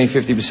agree with me,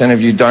 50% of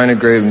you don't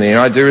agree with me. And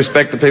I do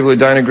respect the people who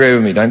don't agree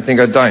with me. Don't think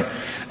I don't.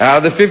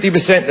 The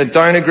 50% that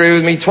don't agree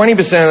with me, 20%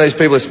 of those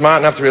people are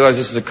smart enough to realise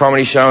this is a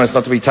comedy show and it's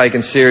not to be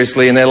taken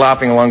seriously, and they're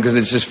laughing along because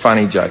it's just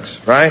funny jokes,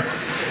 right?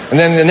 And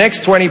then the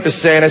next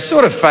 20% are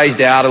sort of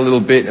phased out a little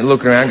bit and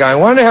looking around going, I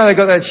wonder how they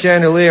got that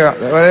chandelier up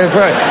there.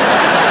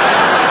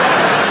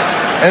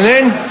 And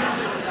then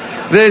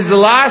there's the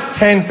last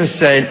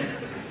 10%,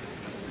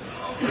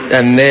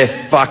 and they're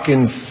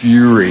fucking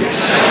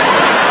furious.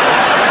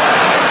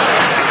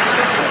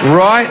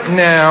 Right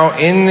now,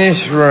 in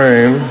this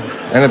room,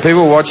 and the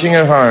people watching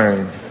at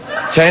home,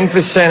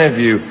 10% of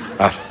you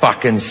are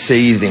fucking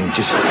seething.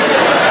 Just...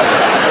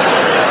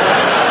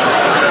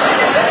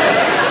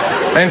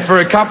 And for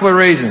a couple of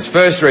reasons.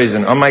 First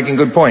reason, I'm making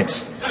good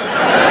points.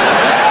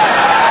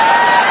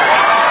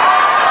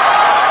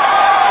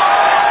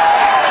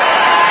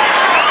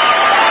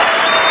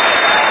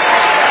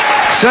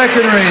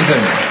 Second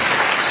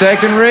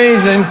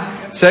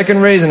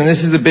reason, and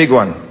this is the big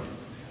one.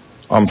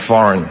 I'm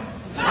foreign.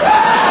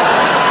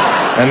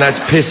 And that's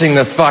pissing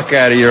the fuck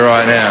out of you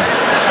right now.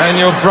 And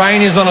your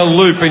brain is on a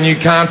loop and you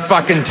can't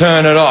fucking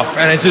turn it off.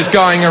 And it's just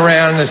going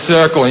around in a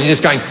circle and you're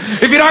just going,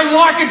 if you don't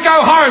like it,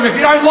 go home. If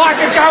you don't like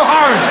it, go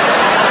home.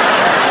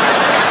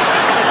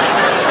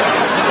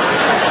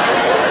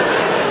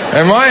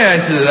 And my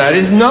answer to that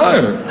is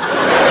no.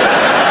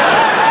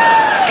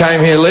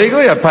 Came here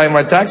legally, I pay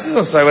my taxes,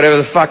 I'll say whatever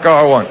the fuck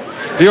I want.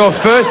 Your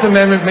First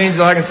Amendment means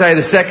that I can say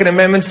the Second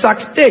Amendment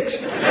sucks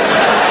dicks.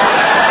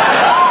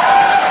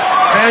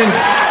 And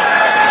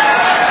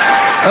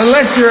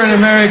unless you're an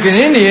American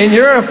Indian,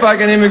 you're a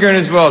fucking immigrant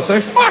as well,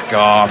 so fuck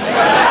off.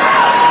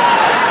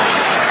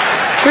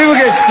 People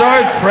get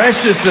so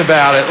precious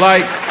about it.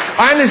 Like,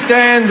 I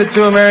understand that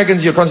to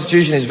Americans your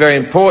Constitution is very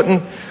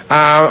important.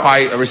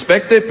 I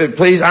respect it, but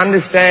please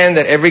understand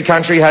that every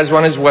country has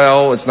one as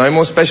well. It's no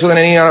more special than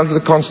any other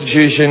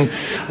Constitution.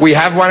 We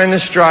have one in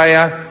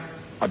Australia.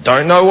 I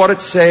don't know what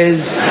it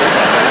says.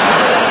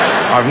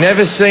 I've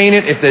never seen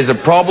it. If there's a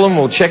problem,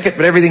 we'll check it,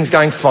 but everything's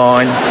going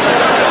fine.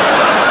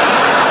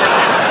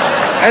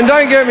 And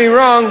don't get me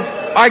wrong,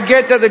 I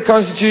get that the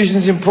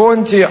Constitution's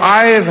important to you.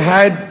 I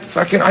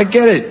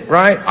get it,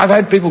 right? I've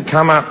had people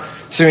come up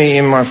to me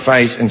in my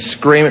face and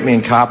scream at me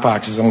in car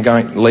parks as I'm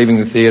leaving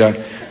the theatre,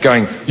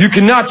 going, you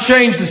cannot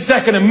change the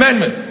Second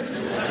Amendment.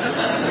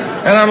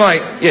 And I'm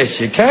like, yes,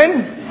 you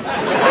can.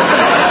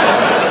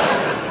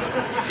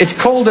 It's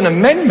called an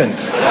amendment.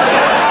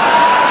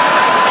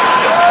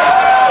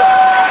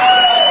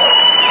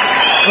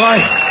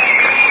 Like,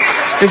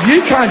 if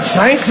you can't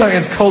change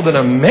something that's called an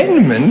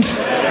amendment...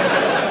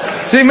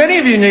 See, many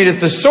of you need a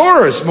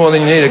thesaurus more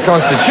than you need a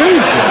constitution.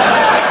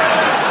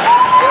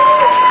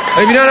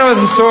 If you don't know what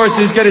a thesaurus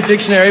is, get a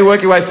dictionary,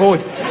 work your way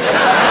forward.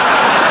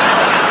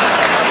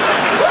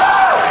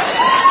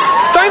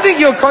 Don't think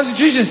your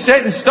constitution's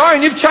set in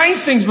stone. You've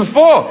changed things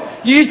before.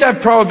 You used to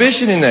have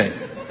prohibition in there,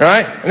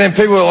 right? And then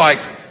people were like,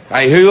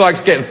 hey, who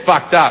likes getting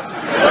fucked up?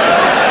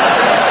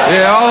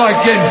 Yeah, I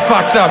like getting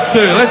fucked up too.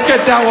 Let's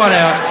get that one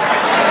out.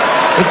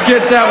 Let's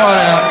get that one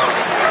out.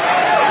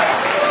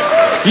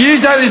 You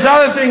used to have this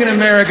other thing in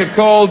America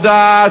called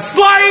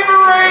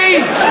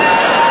slavery!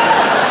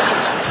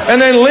 And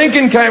then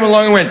Lincoln came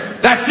along and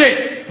went, that's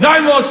it,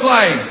 no more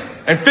slaves.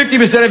 And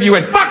 50% of you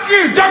went, fuck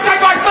you, don't take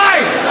my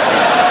slaves!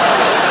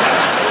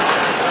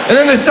 And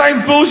then the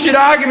same bullshit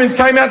arguments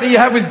came out that you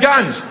have with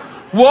guns.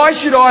 Why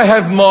should I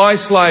have my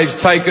slaves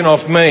taken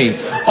off me?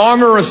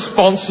 I'm a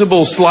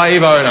responsible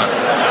slave owner.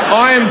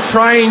 I am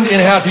trained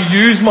in how to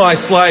use my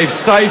slaves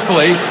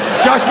safely.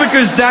 Just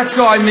because that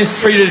guy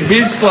mistreated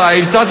his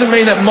slaves doesn't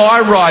mean that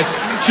my rights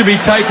should be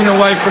taken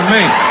away from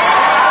me.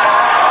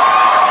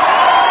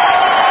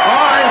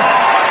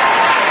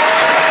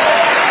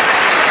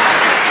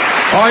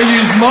 I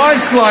use my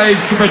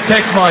slaves to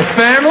protect my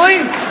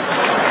family.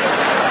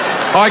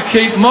 I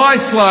keep my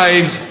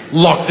slaves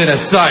locked in a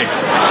safe.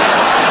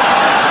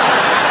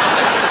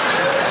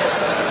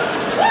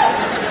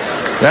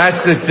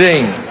 That's the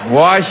thing.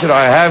 Why should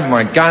I have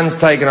my guns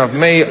taken off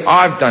me?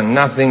 I've done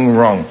nothing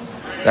wrong.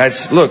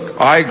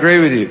 Look, I agree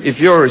with you. If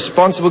you're a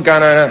responsible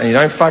gun owner and you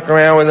don't fuck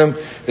around with them,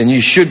 then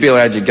you should be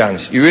allowed your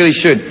guns. You really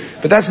should.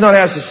 But that's not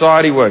how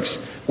society works.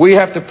 We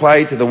have to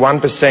play to the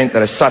 1%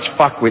 that are such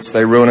fuckwits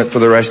they ruin it for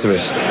the rest of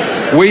us.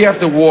 We have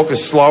to walk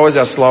as slow as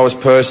our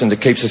slowest person to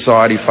keep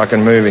society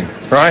fucking moving,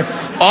 right?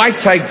 I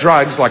take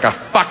drugs like a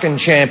fucking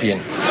champion,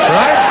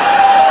 right?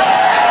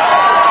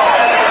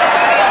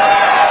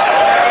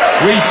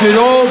 We should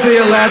all be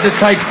allowed to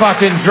take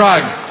fucking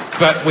drugs,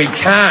 but we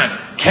can't.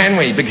 Can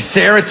we? Because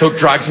Sarah took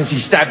drugs and she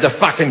stabbed her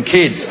fucking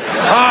kids.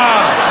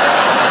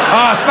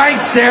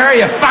 Thanks, Sarah.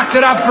 You fucked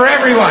it up for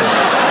everyone.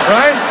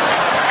 Right?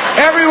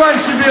 Everyone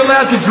should be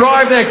allowed to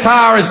drive their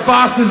car as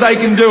fast as they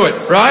can do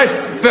it. Right?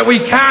 But we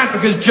can't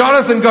because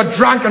Jonathan got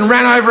drunk and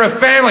ran over a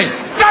family.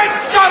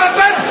 Thanks,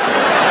 Jonathan!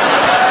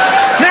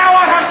 Now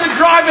I have to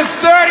drive at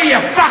 30, you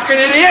fucking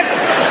idiot!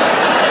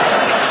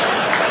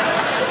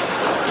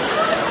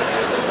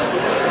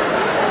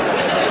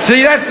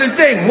 See, that's the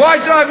thing. Why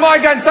should I have my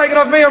guns taken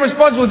off me? I'm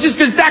responsible just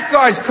because that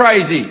guy's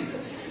crazy.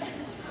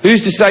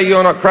 Who's to say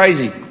you're not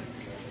crazy?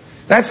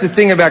 That's the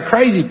thing about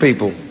crazy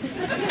people.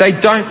 They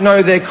don't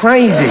know they're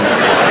crazy.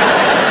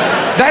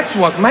 That's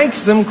what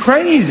makes them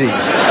crazy.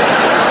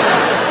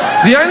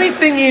 The only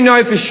thing you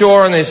know for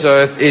sure on this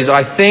earth is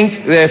I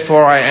think,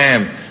 therefore I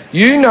am.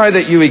 You know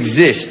that you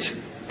exist.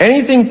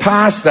 Anything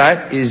past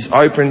that is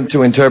open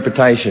to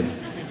interpretation.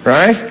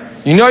 Right?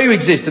 You know you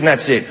exist and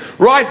that's it.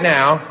 Right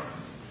now,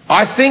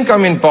 I think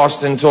I'm in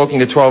Boston talking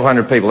to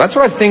 1,200 people. That's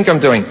what I think I'm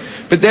doing.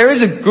 But there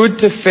is a good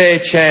to fair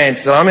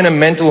chance that I'm in a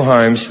mental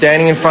home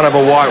standing in front of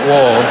a white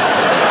wall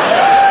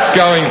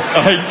going,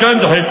 I hate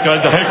guns, I hate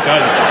guns, I hate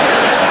guns.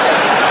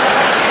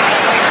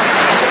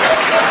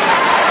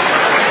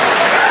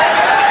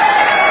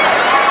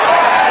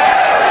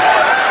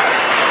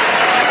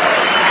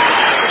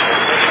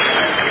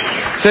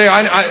 See,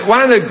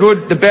 one of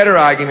the better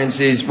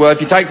arguments is, well,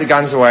 if you take the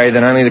guns away,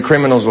 then only the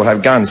criminals will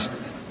have guns.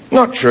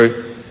 Not true.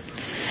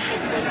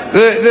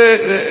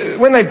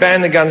 When they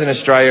banned the guns in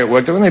Australia, it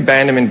worked. When they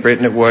banned them in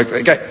Britain, it worked.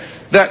 Okay.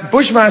 That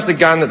Bushmaster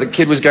gun that the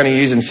kid was going to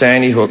use in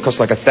Sandy Hook cost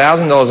like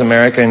 $1,000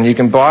 American, and you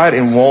can buy it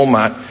in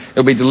Walmart.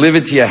 It'll be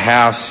delivered to your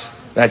house.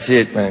 That's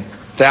it, man.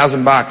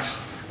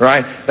 $1,000,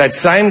 right? That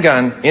same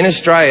gun in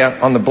Australia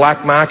on the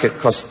black market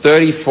costs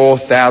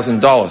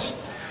 $34,000.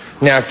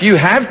 Now, if you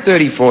have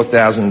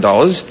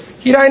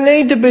 $34,000, you don't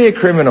need to be a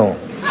criminal.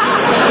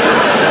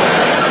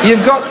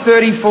 You've got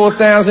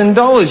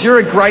 $34,000. You're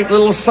a great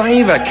little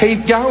saver.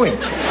 Keep going.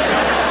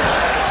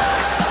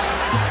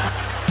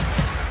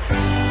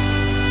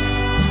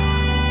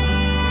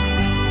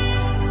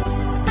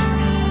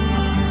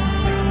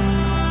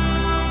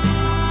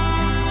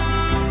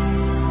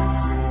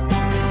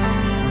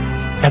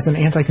 As an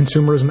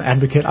anti-consumerism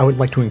advocate, I would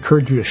like to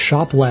encourage you to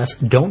shop less,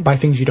 don't buy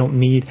things you don't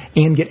need,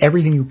 and get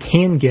everything you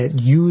can get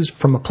used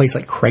from a place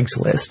like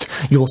Craigslist.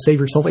 You will save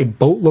yourself a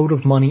boatload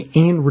of money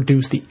and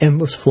reduce the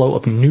endless flow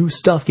of new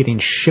stuff getting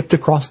shipped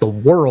across the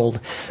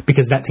world,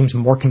 because that seems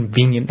more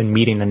convenient than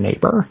meeting a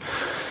neighbor.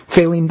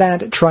 Failing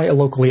that, try a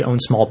locally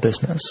owned small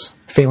business.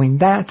 Failing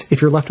that,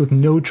 if you're left with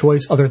no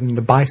choice other than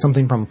to buy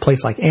something from a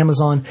place like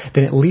Amazon,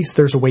 then at least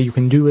there's a way you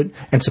can do it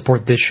and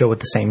support this show at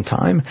the same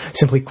time.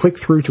 Simply click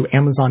through to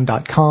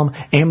Amazon.com,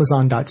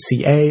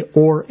 Amazon.ca,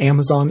 or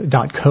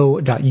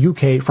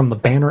Amazon.co.uk from the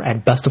banner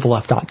at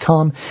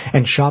bestofleft.com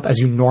and shop as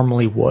you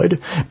normally would.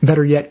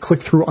 Better yet,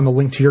 click through on the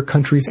link to your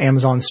country's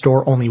Amazon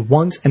store only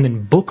once and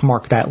then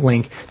bookmark that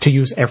link to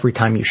use every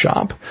time you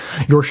shop.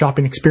 Your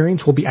shopping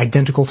experience will be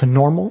identical to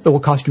normal. It will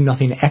cost you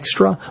nothing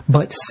extra,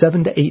 but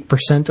 7 to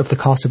 8% of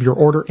the cost of your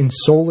order in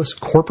soulless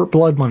corporate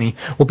blood money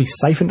will be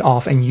siphoned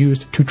off and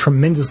used to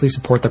tremendously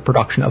support the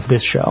production of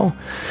this show.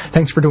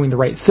 Thanks for doing the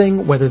right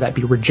thing, whether that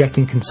be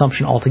rejecting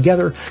consumption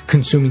altogether,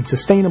 consuming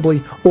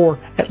sustainably, or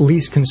at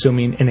least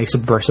consuming in a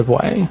subversive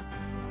way.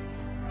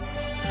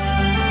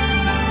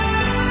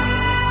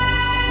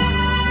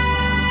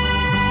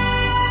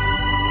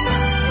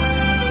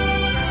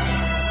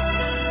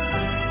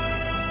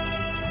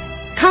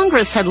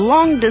 Congress had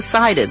long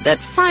decided that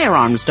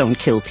firearms don't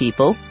kill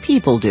people,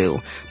 people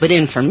do. But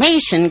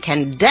information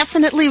can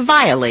definitely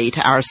violate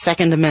our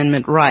Second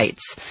Amendment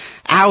rights.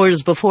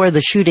 Hours before the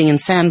shooting in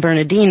San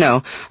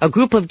Bernardino, a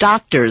group of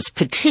doctors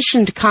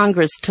petitioned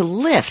Congress to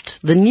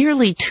lift the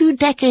nearly 2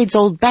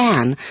 decades-old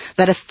ban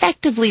that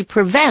effectively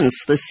prevents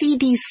the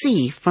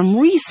CDC from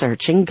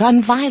researching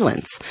gun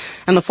violence.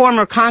 And the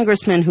former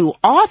congressman who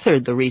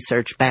authored the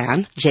research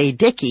ban, Jay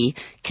Dickey,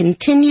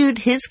 continued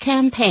his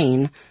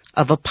campaign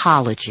of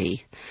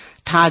apology.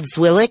 Todd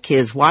Zwillich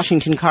is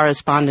Washington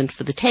correspondent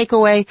for The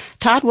Takeaway.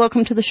 Todd,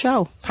 welcome to the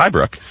show. Hi,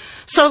 Brooke.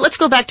 So let's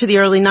go back to the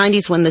early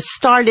 90s when this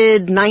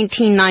started.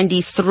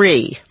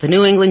 1993, the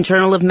New England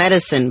Journal of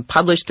Medicine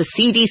published a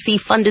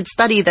CDC-funded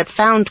study that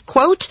found,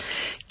 quote,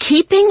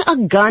 keeping a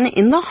gun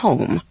in the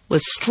home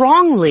was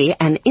strongly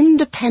and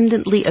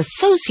independently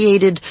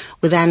associated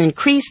with an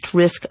increased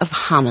risk of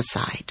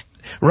homicide.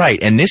 Right,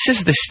 and this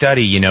is the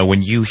study,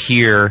 when you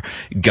hear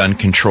gun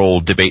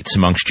control debates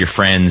amongst your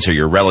friends or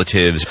your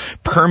relatives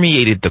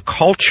permeated the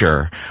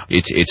culture,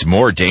 it's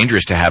more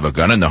dangerous to have a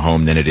gun in the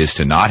home than it is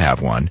to not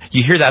have one.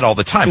 You hear that all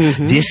the time.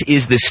 Mm-hmm. This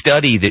is the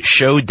study that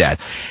showed that.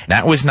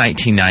 That was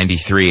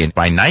 1993, and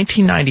by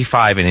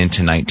 1995 and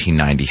into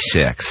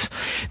 1996,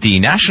 the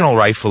National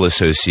Rifle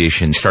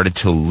Association started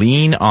to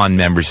lean on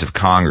members of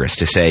Congress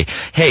to say,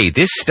 hey,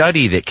 this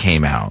study that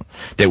came out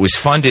that was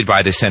funded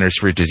by the Centers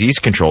for Disease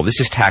Control, this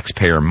is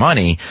taxpayer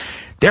money,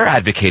 they're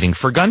advocating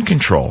for gun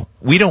control.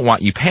 We don't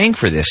want you paying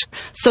for this.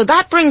 So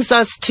that brings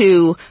us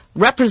to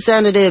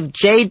Representative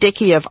Jay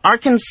Dickey of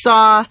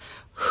Arkansas,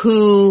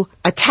 who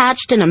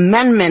attached an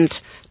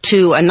amendment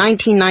to a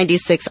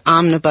 1996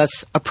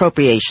 omnibus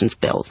appropriations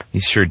bill. He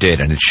sure did,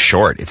 and it's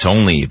short. It's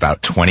only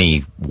about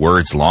 20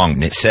 words long,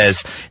 and it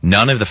says,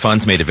 none of the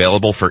funds made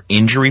available for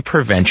injury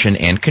prevention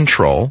and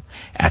control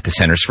at the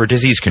Centers for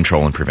Disease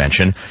Control and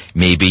Prevention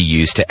may be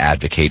used to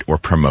advocate or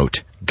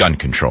promote gun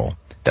control.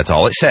 That's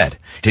all it said.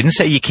 It didn't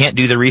say you can't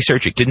do the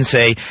research. It didn't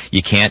say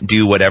you can't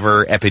do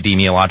whatever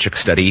epidemiologic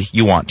study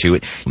you want to.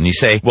 And you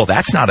say, well,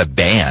 that's not a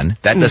ban.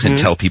 That doesn't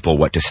tell people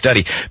what to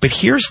study. But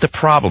here's the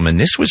problem, and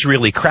this was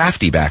really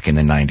crafty back in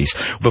the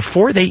 90s.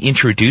 Before they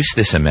introduced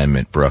this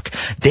amendment, Brooke,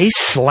 they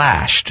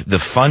slashed the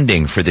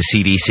funding for the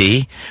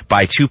CDC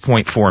by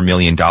 $2.4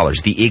 million,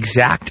 the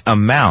exact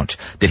amount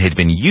that had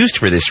been used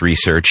for this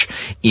research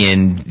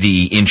in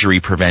the Injury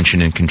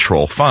Prevention and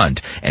Control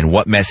Fund. And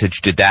what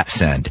message did that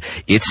send?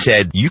 It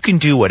said, you can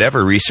do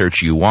whatever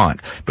research you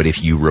want, but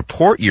if you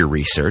report your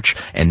research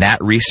and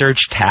that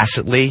research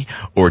tacitly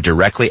or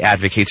directly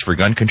advocates for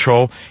gun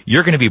control,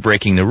 you're going to be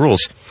breaking the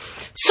rules.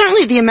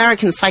 Certainly the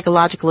American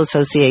Psychological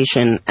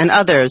Association and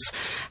others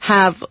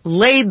have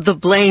laid the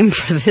blame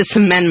for this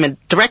amendment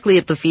directly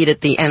at the feet of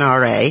the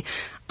NRA.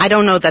 I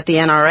don't know that the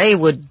NRA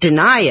would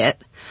deny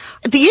it.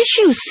 The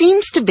issue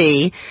seems to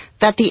be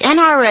that the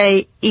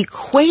NRA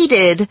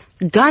equated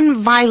gun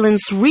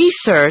violence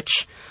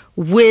research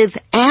with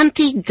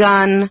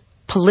anti-gun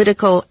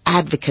political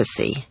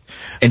advocacy.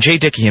 And Jay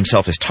Dickey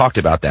himself has talked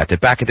about that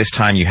back at this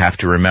time you have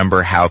to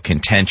remember how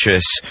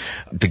contentious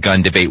the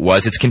gun debate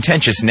was. It's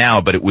contentious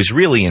now, but it was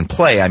really in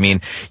play. I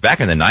mean,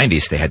 back in the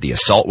 90s, they had the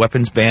assault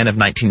weapons ban of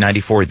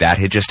 1994. That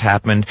had just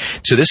happened.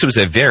 So this was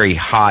a very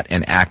hot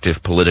and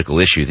active political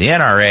issue. The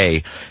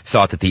NRA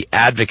thought that the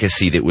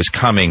advocacy that was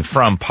coming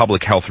from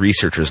public health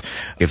researchers,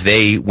 if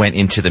they went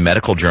into the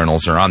medical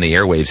journals or on the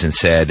airwaves and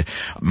said,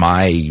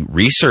 my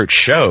research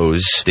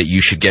shows that you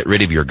should get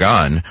rid of your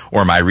gun,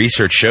 or my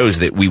research shows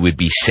that we would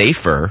be safer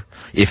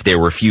if there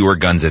were fewer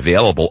guns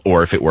available,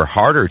 or if it were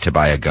harder to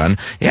buy a gun,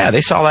 yeah,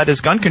 they saw that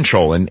as gun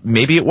control, and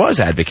maybe it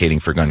was advocating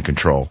for gun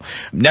control.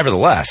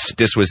 Nevertheless,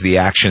 this was the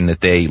action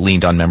that they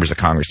leaned on members of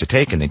Congress to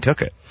take, and they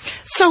took it.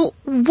 So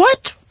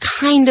what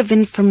kind of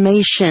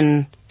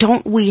information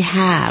don't we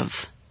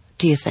have,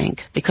 do you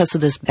think, because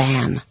of this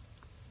ban?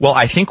 Well,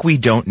 I think we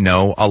don't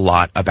know a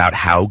lot about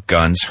how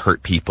guns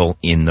hurt people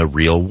in the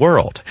real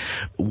world.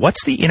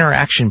 What's the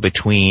interaction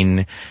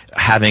between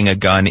having a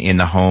gun in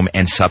the home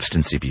and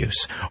substance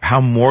abuse?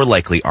 How more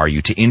likely are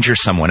you to injure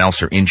someone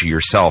else or injure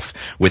yourself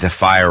with a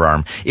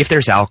firearm if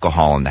there's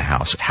alcohol in the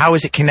house? How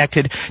is it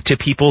connected to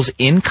people's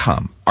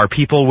income? Are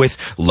people with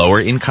lower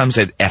incomes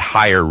at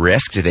higher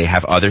risk? Do they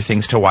have other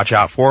things to watch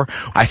out for?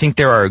 I think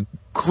there are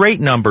great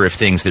number of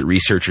things that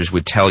researchers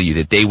would tell you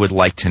that they would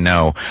like to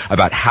know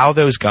about how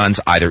those guns,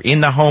 either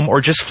in the home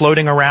or just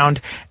floating around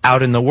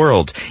out in the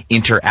world,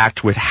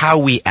 interact with how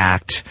we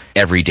act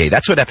every day.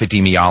 That's what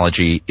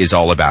epidemiology is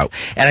all about.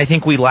 And I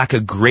think we lack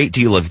a great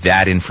deal of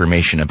that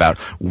information about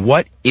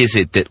what is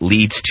it that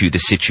leads to the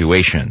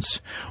situations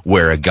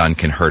where a gun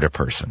can hurt a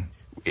person.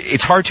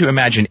 It's hard to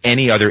imagine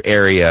any other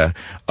area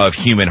of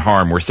human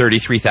harm where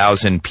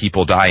 33,000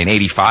 people die and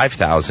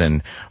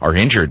 85,000 are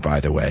injured, by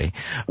the way,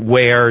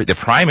 where the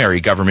primary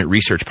government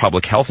research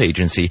public health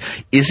agency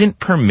isn't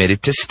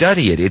permitted to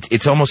study it.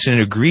 It's almost an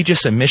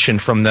egregious omission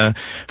from the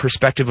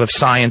perspective of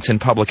science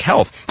and public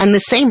health. And the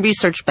same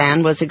research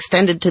ban was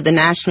extended to the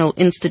National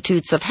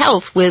Institutes of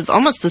Health with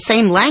almost the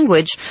same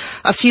language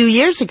a few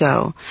years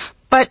ago.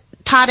 But,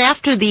 Todd,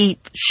 after the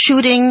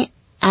shooting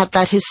at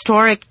that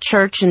historic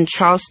church in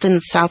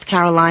Charleston, South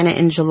Carolina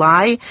in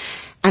July,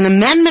 an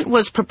amendment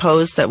was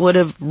proposed that would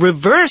have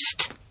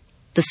reversed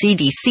the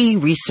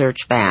CDC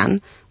research ban,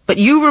 but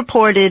you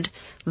reported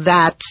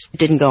that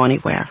didn't go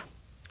anywhere.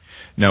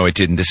 No, it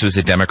didn't. This was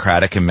a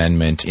Democratic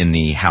amendment in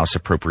the House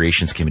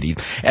Appropriations Committee,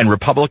 and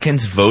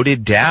Republicans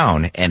voted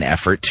down an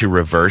effort to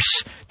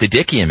reverse the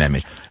Dickey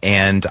Amendment.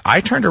 And I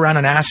turned around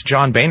and asked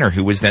John Boehner,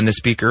 who was then the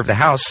Speaker of the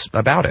House,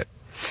 about it.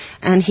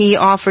 And he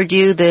offered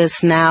you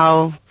this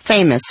now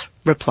famous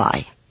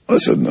reply.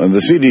 Listen, the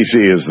CDC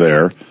is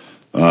there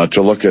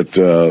to look at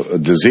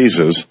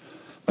diseases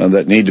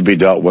that need to be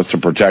dealt with to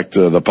protect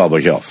the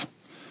public health.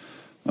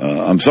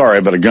 I'm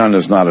sorry, but a gun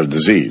is not a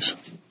disease.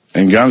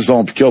 And guns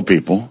don't kill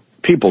people.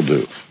 People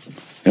do.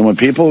 And when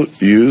people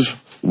use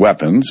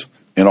weapons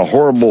in a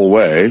horrible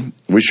way,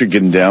 we should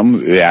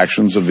condemn the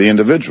actions of the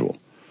individual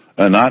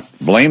and not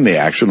blame the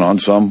action on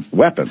some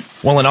weapon.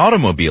 Well, an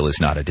automobile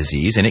is not a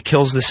disease, and it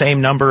kills the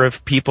same number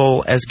of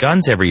people as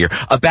guns every year.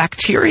 A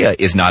bacteria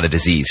is not a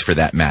disease, for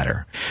that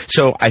matter.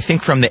 So I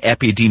think from the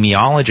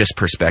epidemiologist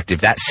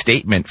perspective, that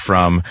statement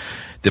from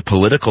the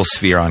political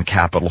sphere on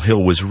Capitol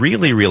Hill was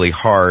really, really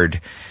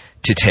hard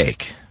to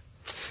take.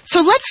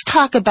 So let's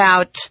talk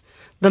about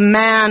the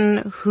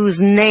man whose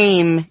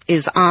name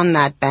is on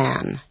that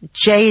ban,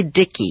 Jay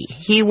Dickey.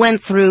 He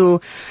went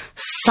through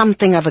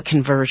something of a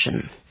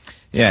conversion.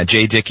 Yeah,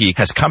 Jay Dickey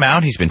has come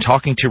out. He's been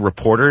talking to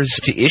reporters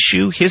to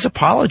issue his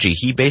apology.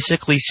 He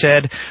basically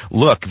said,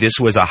 look, this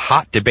was a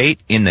hot debate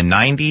in the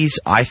 90s.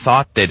 I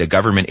thought that a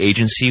government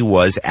agency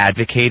was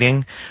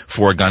advocating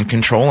for gun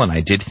control, and I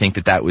did think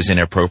that that was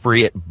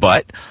inappropriate,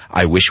 but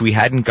I wish we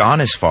hadn't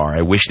gone as far.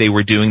 I wish they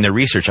were doing the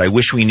research. I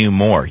wish we knew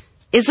more.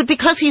 Is it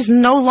because he's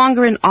no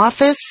longer in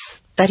office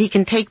that he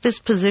can take this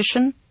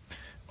position?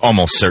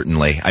 Almost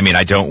certainly. I mean,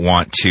 I don't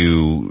want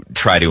to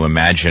try to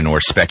imagine or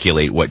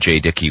speculate what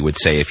Jay Dickey would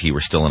say if he were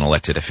still an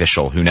elected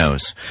official. Who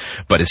knows?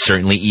 But it's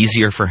certainly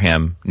easier for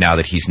him now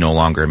that he's no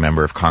longer a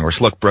member of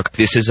Congress. Look, Brooke,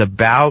 this is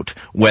about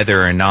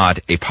whether or not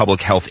a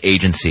public health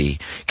agency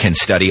can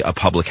study a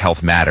public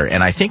health matter.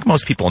 And I think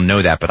most people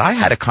know that, but I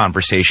had a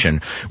conversation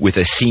with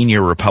a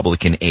senior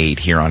Republican aide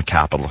here on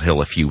Capitol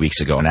Hill a few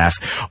weeks ago and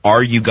asked,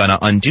 are you going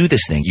to undo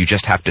this thing? You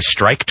just have to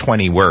strike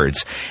 20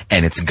 words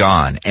and it's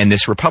gone. And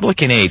this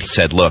Republican aide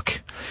said,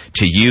 look,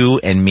 to you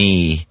and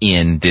me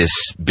in this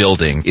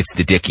building, it's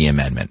the Dickey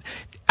Amendment.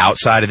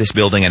 Outside of this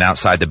building and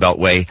outside the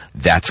Beltway,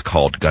 that's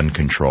called gun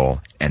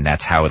control, and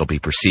that's how it'll be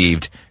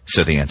perceived.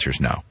 So the answer is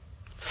no.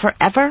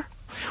 Forever?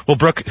 Well,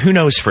 Brooke, who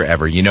knows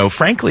forever? You know,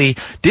 frankly,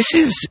 this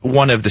is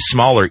one of the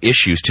smaller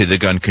issues to the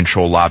gun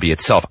control lobby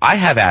itself. I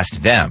have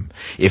asked them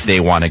if they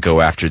want to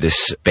go after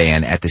this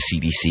ban at the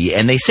CDC,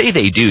 and they say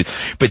they do,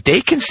 but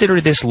they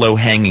consider this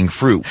low-hanging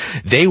fruit.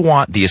 They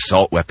want the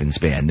assault weapons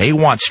ban. They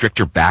want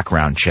stricter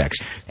background checks,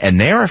 and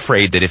they're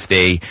afraid that if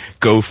they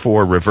go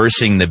for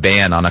reversing the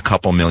ban on a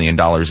couple $1 million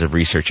of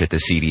research at the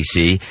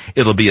CDC,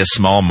 it'll be a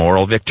small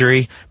moral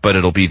victory, but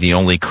it'll be the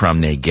only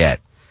crumb they get.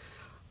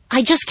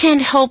 I just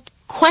can't help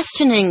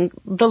questioning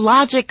the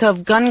logic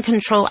of gun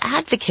control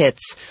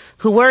advocates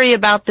who worry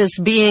about this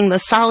being the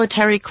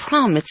solitary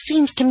crumb. It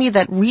seems to me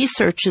that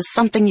research is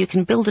something you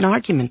can build an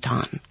argument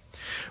on.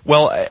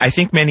 Well, I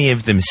think many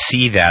of them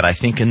see that. I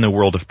think in the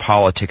world of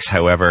politics,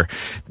 however,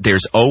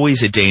 there's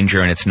always a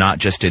danger, and it's not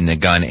just in the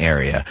gun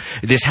area.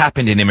 This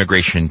happened in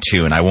immigration,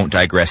 too, and I won't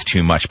digress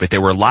too much, but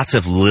there were lots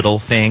of little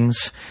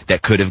things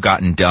that could have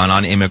gotten done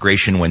on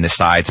immigration when the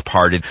sides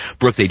parted.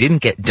 Brooke, they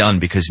didn't get done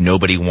because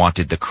nobody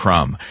wanted the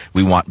crumb.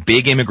 We want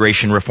big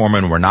immigration reform,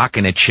 and we're not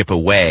going to chip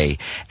away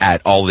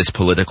at all this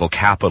political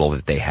capital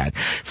that they had.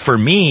 For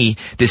me,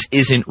 this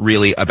isn't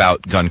really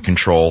about gun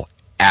control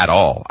at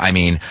all. I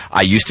mean,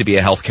 I used to be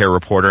a healthcare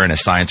reporter and a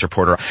science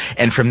reporter,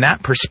 and from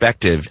that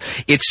perspective,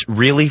 it's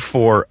really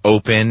for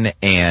open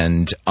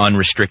and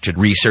unrestricted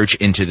research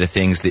into the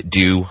things that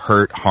do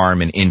hurt,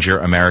 harm, and injure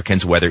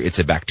Americans, whether it's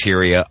a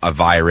bacteria, a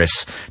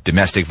virus,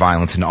 domestic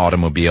violence, an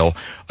automobile,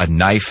 a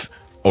knife,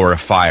 or a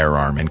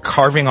firearm. And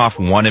carving off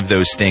one of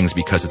those things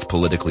because it's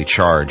politically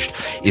charged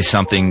is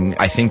something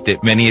I think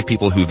that many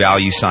people who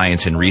value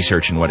science and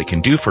research and what it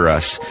can do for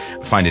us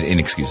find it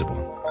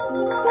inexcusable.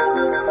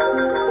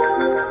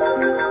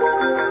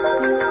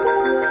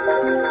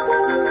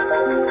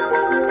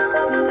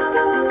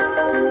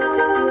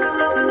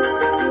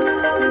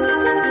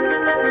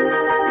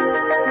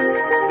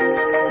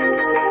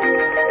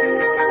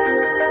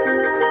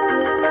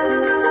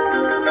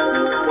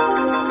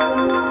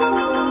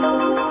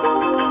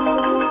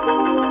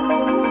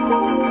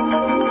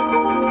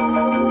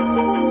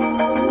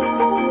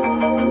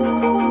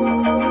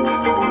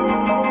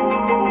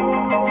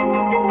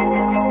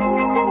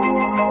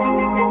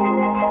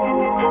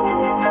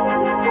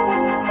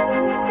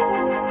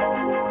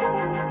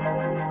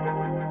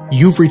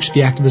 You've reached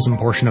the activism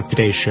portion of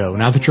today's show.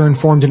 Now that you're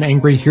informed and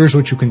angry, here's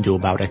what you can do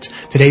about it.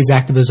 Today's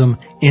activism,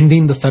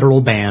 ending the federal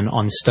ban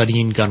on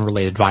studying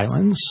gun-related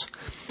violence.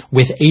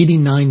 With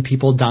 89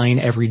 people dying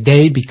every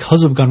day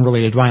because of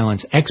gun-related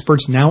violence,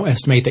 experts now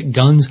estimate that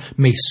guns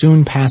may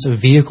soon pass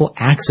vehicle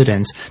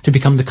accidents to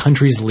become the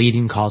country's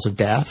leading cause of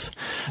death.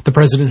 The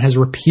president has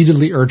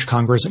repeatedly urged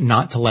Congress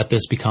not to let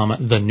this become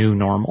the new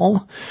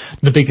normal.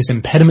 The biggest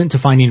impediment to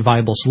finding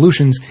viable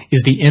solutions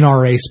is the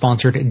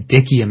NRA-sponsored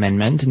Dickey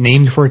Amendment,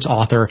 named for its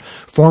author,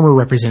 former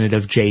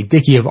Representative Jay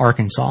Dickey of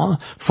Arkansas.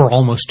 For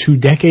almost 2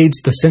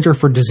 decades, the Center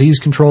for Disease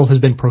Control has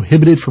been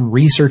prohibited from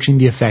researching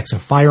the effects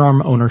of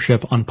firearm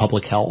ownership on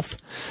public health.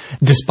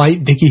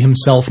 Despite Dickey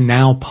himself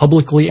now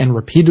publicly and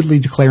repeatedly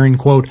declaring,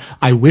 quote,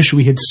 "I wish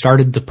we had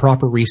started the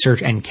proper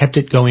research and kept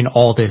it going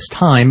all this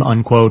time,"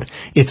 unquote,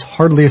 it's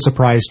hardly a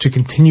surprise to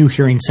continue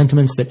hearing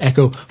sentiments that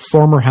echo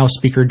former House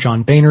Speaker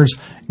John Boehner's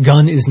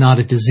 "gun is not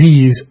a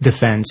disease"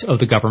 defense of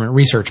the government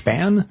research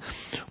ban.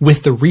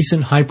 With the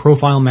recent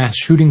high-profile mass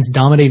shootings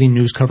dominating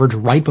news coverage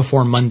right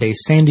before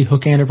Monday's Sandy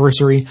Hook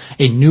anniversary,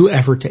 a new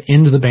effort to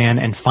end the ban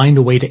and find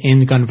a way to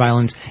end gun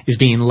violence is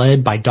being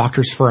led by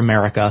Doctors for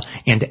America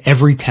and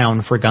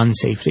Everytown for Gun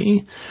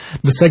Safety.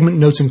 The segment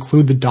notes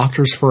include the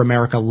Doctors for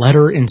America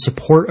letter in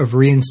support of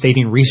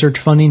reinstating research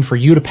funding for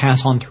you to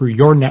pass on through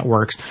your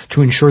networks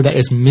to ensure that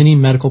as many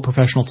medical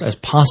professionals as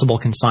possible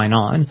can sign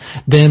on.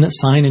 Then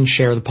sign and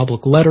share the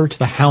public letter to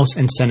the House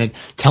and Senate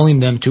telling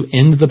them to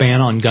end the ban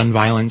on gun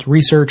violence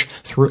research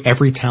through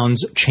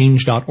Everytown's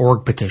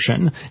change.org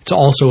petition. It's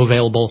also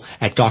available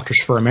at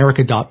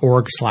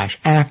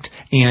doctorsforamerica.org/act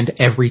and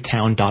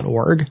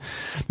everytown.org.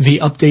 The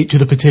update to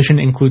the petition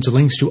includes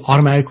links to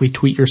automatically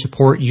tweet your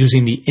support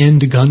using the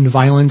End Gun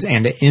Violence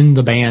and End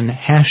the Ban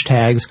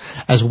hashtags,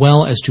 as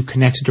well as to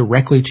connect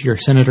directly to your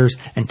senators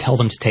and tell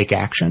them to take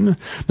action.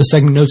 The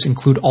segment notes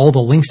include all the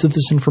links to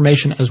this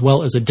information as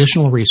well as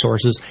additional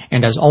resources,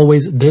 and as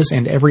always, this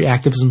and every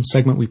activism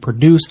segment we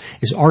produce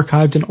is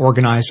archived and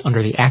organized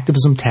under the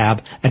activism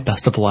tab at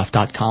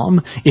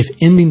bestoftheleft.com. If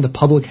ending the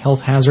public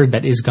health hazard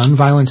that is gun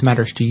violence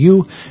matters to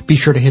you, be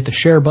sure to hit the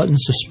share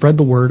buttons to spread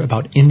the word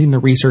about ending the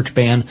research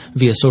ban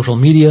via social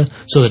media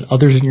so that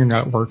others in your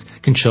network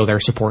can show their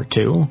support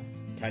too.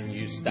 Can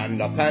you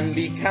stand up and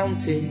be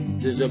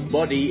counted as a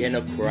body in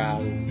a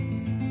crowd?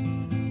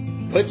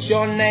 Put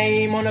your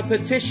name on a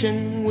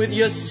petition with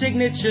your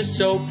signature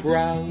so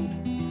proud.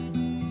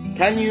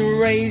 Can you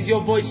raise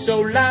your voice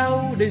so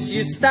loud as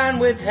you stand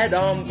with head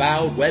on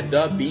bowed,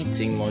 weather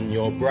beating on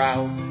your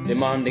brow,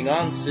 demanding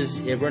answers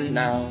here and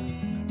now?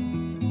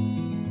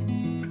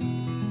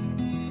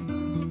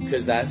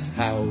 'Cause that's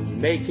how you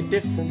make a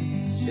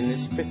difference in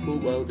this fickle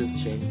world of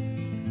change.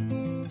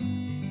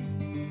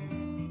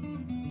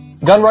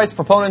 Gun rights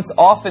proponents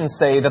often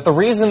say that the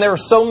reason there are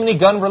so many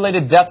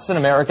gun-related deaths in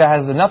America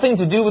has nothing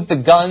to do with the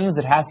guns,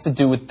 it has to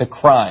do with the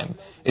crime.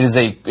 It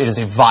is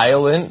a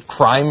violent,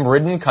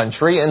 crime-ridden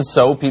country, and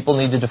so people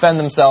need to defend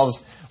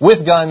themselves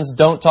with guns.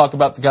 Don't talk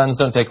about the guns,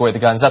 don't take away the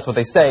guns. That's what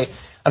they say.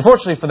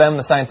 Unfortunately for them,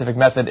 the scientific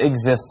method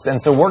exists,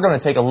 and so we're going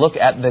to take a look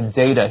at the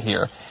data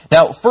here.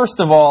 Now,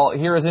 first of all,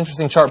 here is an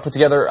interesting chart put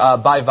together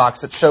by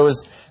Vox that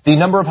shows the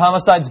number of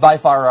homicides by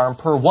firearm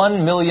per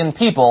 1 million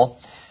people.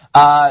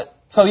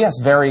 So yes,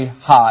 very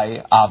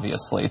high,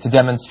 obviously, to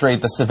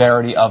demonstrate the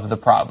severity of the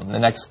problem. The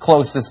next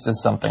closest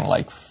is something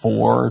like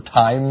 4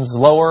 times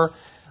lower,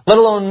 let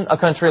alone a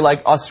country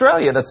like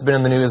Australia that's been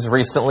in the news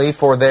recently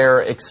for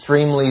their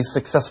extremely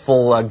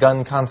successful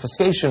gun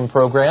confiscation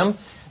program.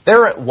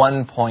 They're at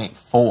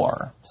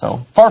 1.4,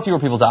 so far fewer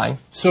people dying.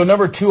 So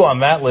number 2 on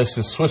that list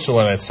is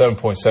Switzerland at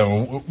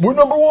 7.7. We're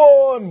number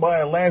 1 by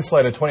a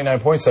landslide at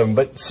 29.7,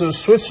 but so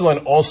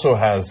Switzerland also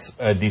has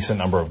a decent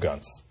number of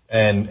guns.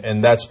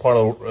 And that's part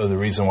of the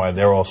reason why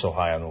they're also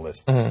high on the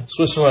list. Mm-hmm.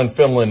 Switzerland,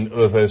 Finland,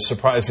 with a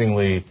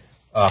surprisingly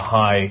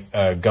high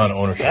gun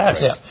ownership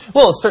rate. Yeah.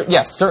 Well,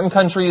 yes, certain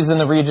countries in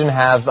the region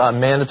have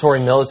mandatory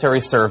military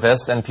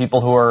service, and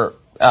people who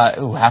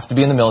have to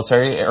be in the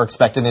military are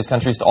expected in these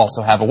countries to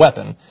also have a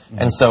weapon. Mm-hmm.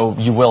 And so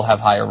you will have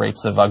higher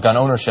rates of gun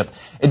ownership.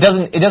 It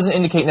doesn't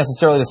indicate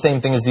necessarily the same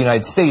thing as the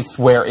United States,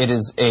 where it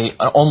is an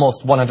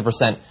almost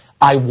 100%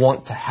 I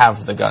want to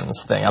have the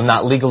guns thing. I'm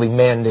not legally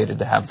mandated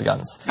to have the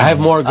guns. I have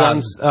more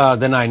guns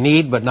than I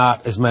need, but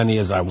not as many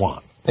as I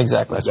want.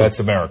 Exactly. That's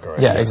America, right?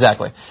 Yeah,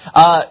 exactly.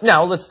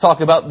 Now, let's talk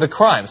about the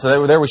crime.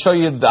 So there we show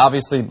you,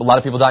 obviously, a lot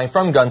of people dying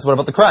from guns. What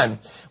about the crime?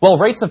 Well,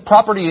 rates of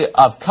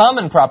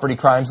common property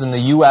crimes in the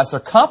U.S. are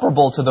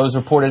comparable to those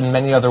reported in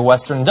many other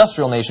Western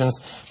industrial nations,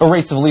 but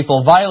rates of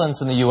lethal violence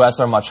in the U.S.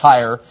 are much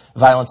higher.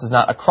 Violence is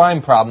not a crime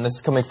problem. This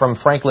is coming from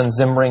Franklin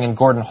Zimring and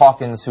Gordon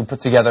Hawkins, who put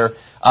together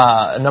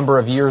a number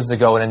of years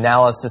ago an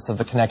analysis of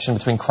the connection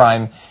between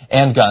crime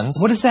and guns.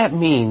 What does that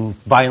mean,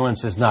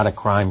 violence is not a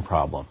crime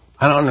problem?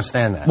 I don't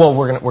understand that. Well,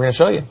 we're gonna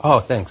show you. Oh,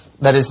 thanks.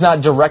 That it's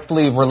not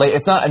directly related.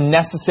 It's not a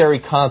necessary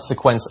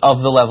consequence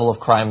of the level of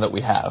crime that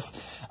we have.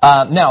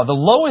 Now, the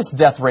lowest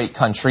death rate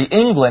country,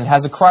 England,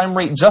 has a crime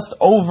rate just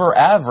over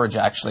average,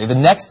 actually. The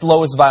next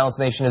lowest violence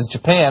nation is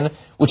Japan,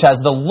 which has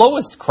the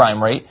lowest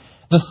crime rate.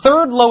 The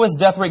third lowest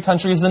death rate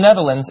country is the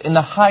Netherlands, in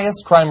the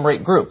highest crime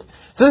rate group.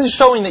 So this is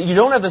showing that you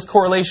don't have this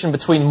correlation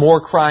between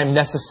more crime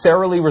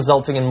necessarily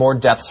resulting in more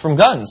deaths from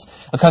guns.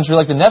 A country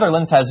like the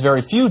Netherlands has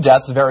very few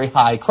deaths, very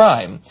high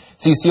crime.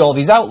 So you see all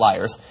these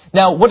outliers.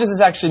 Now, what does this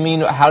actually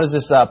mean? How does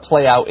this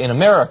play out in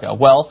America?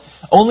 Well,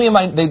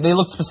 they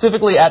looked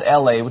specifically at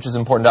L.A., which is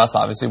important to us,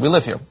 obviously. We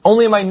live here.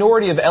 Only a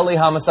minority of L.A.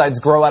 homicides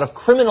grow out of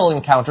criminal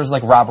encounters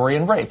like robbery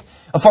and rape.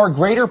 A far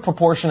greater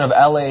proportion of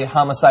L.A.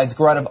 homicides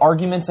grow out of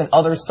arguments and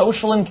other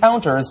social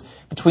encounters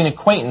between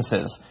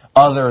acquaintances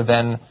other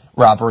than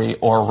robbery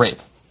or rape.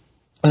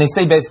 And they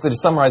say, basically, to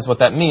summarize what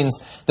that means,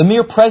 the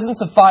mere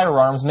presence of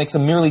firearms makes a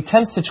merely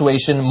tense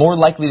situation more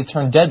likely to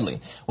turn deadly.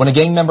 When a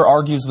gang member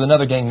argues with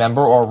another gang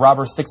member or a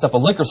robber sticks up a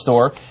liquor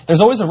store, there's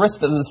always a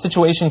risk that the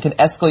situation can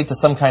escalate to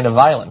some kind of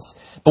violence.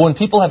 But when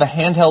people have a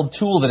handheld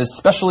tool that is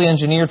specially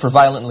engineered for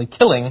violently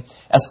killing,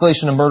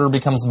 escalation of murder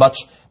becomes much,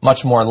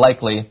 much more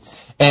likely.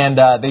 And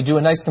they do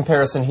a nice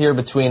comparison here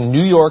between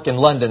New York and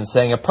London,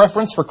 saying a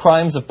preference for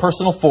crimes of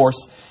personal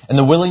force and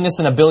the willingness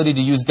and ability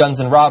to use guns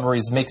in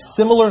robberies makes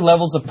similar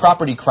levels of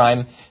property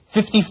crime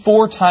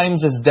 54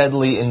 times as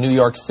deadly in New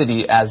York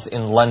City as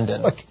in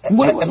London. Look, have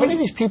any of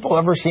these people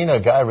ever seen a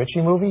Guy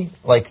Ritchie movie,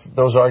 like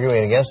those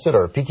arguing against it,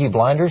 or Peaky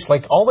Blinders?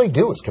 Like, all they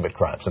do is commit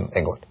crimes in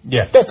England.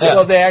 Yeah. That's it.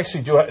 Well, they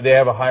actually do. They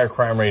have a higher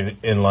crime rate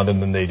in London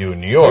than they do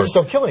in New York. They just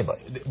don't kill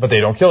anybody. But they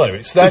don't kill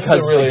anybody. So that's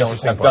because the really they don't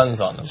interesting have part. guns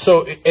on them.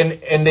 So,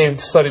 and they've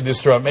studied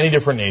this throughout many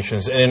different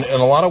nations. And in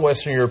a lot of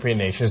Western European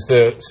nations,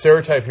 the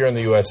stereotype here in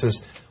the U.S.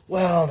 is,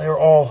 well, they're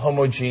all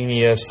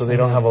homogeneous, so they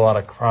don't have a lot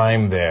of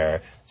crime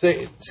there. So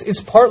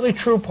it's partly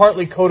true,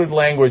 partly coded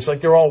language. Like,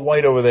 they're all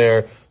white over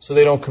there, so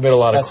they don't commit a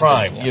lot of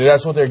crime. Yes.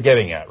 That's what they're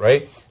getting at,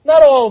 right?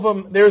 Not all of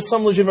them. There's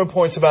some legitimate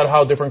points about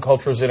how different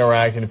cultures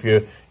interact and if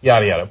you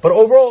yada yada. But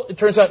overall, it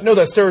turns out, no,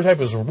 that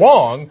stereotype is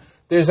wrong.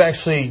 There's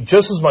actually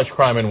just as much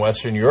crime in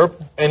Western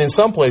Europe, and in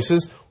some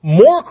places,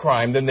 more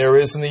crime than there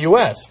is in the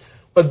U.S.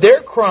 But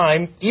their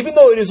crime, even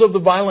though it is of the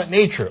violent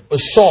nature,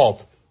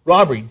 assault,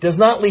 robbery, does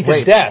not lead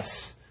to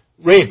deaths.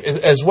 Rape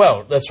as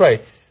well. That's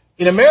right.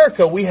 In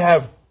America, we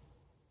have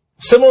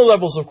similar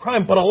levels of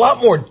crime, but a lot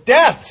more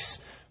deaths.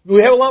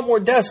 We have a lot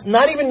more deaths,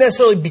 not even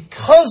necessarily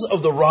because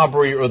of the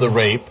robbery or the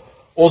rape,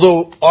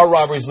 although our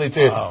robberies lead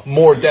to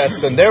more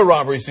deaths than their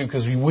robberies do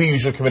because we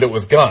usually commit it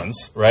with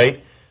guns,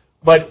 right?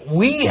 But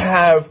we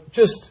have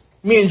just,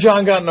 me and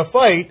John got in a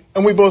fight,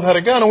 and we both had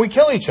a gun, and we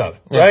kill each other,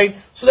 right?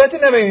 So that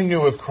didn't have anything to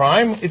do with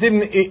crime.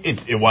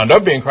 It wound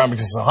up being crime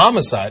because it's a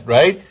homicide,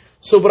 right?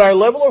 So, but our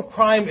level of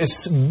crime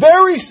is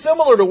very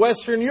similar to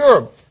Western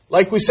Europe.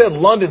 Like we said,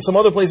 London, some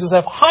other places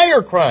have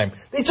higher crime.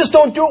 They just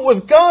don't do it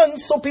with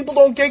guns, so people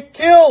don't get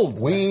killed.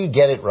 We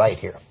get it right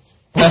here.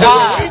 We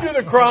do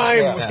the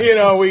crime,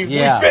 we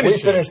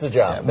finish the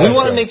job. We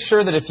want to make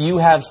sure that if you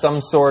have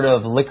some sort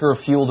of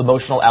liquor-fueled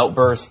emotional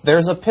outburst,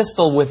 there's a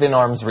pistol within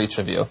arm's reach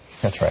of you.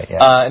 That's right,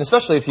 yeah. And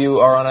especially if you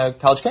are on a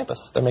college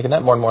campus. They're making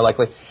that more and more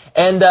likely.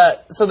 And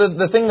so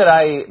the thing that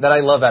I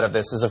love out of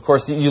this is, of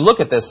course, you look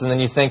at this and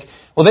then you think,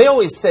 well, they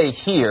always say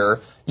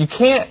here, you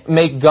can't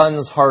make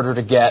guns harder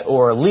to get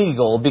or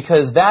illegal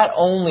because that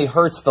only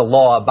hurts the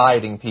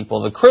law-abiding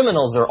people. The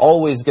criminals are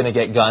always going to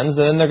get guns,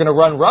 and then they're going to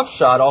run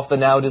roughshod off the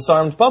now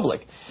disarmed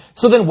public.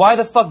 So then why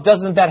the fuck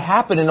doesn't that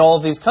happen in all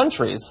of these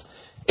countries?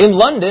 In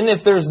London,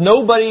 if there's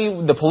nobody,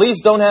 the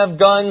police don't have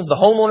guns, the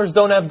homeowners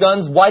don't have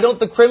guns, why don't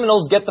the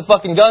criminals get the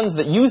fucking guns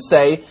that you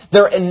say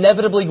they're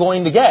inevitably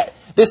going to get?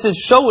 This is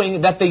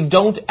showing that they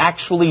don't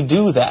actually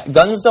do that.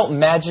 Guns don't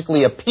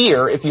magically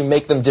appear if you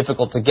make them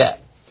difficult to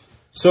get.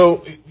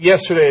 So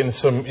yesterday, in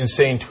some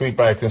insane tweet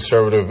by a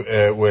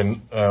conservative,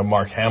 when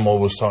Mark Hamill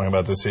was talking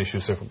about this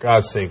issue, said, "For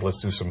God's sake,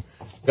 let's do some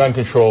gun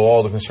control."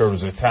 All the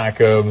conservatives attack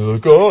him. They're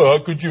like, "Oh, how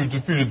could you have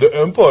defeated the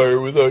empire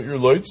without your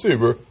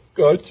lightsaber?"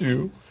 Got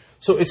you.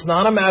 So it's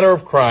not a matter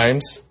of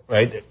crimes,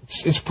 right?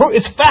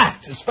 It's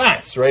facts. It's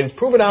facts, right? It's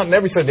proven out in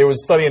every study. There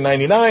was a study in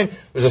 '99.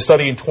 There's a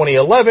study in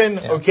 2011.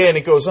 Yeah. Okay, and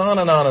it goes on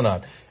and on and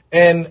on.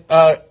 And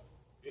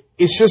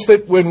it's just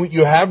that when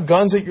you have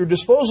guns at your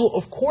disposal,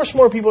 of course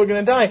more people are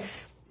going to die.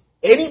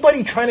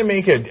 Anybody trying to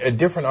make a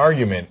different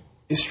argument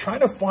is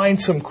trying to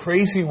find some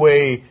crazy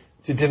way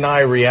to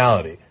deny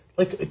reality.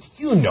 Like,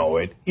 you know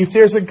it. If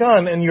there's a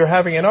gun and you're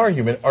having an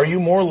argument,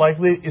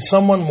 is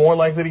someone more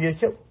likely to get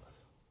killed?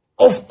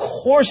 Of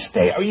course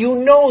they are. You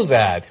know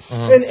that.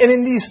 Mm-hmm. And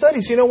in these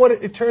studies, you know what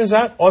it turns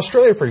out?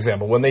 Australia, for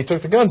example, when they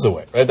took the guns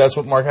away, right? That's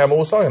what Mark Hamill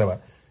was talking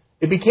about.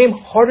 It became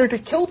harder to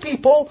kill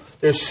people.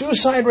 Their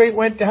suicide rate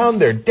went down.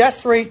 Their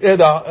death rate,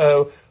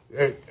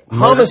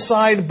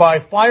 homicide by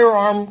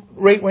firearm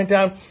rate went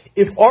down.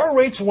 If our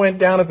rates went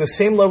down at the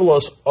same level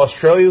as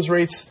Australia's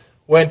rates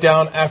went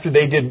down after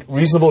they did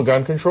reasonable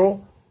gun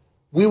control,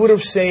 we would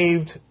have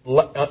saved,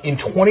 in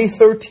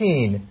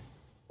 2013,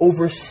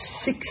 over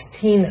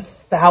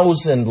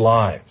 16,000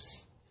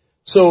 lives.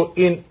 So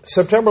in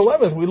September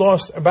 11th, we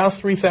lost about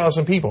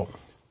 3,000 people.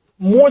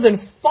 More than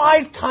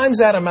 5 times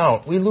that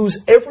amount we lose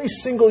every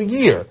single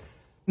year,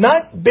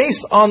 not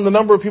based on the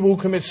number of people who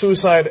commit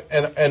suicide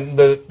and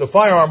the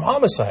firearm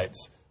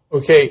homicides.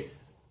 Okay,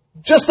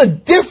 just the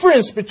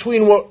difference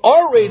between what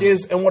our rate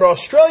is and what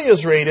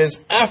Australia's rate is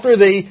after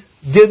they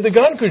did the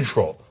gun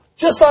control.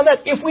 Just on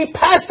that, if we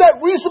passed that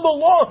reasonable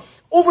law,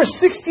 over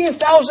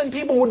 16,000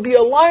 people would be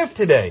alive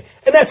today.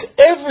 And that's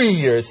every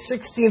year,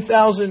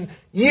 16,000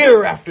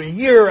 year after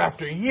year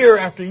after year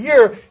after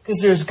year, because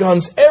there's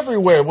guns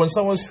everywhere. When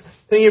someone's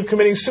thinking of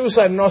committing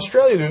suicide in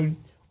Australia,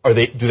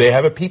 do they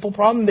have a people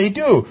problem? They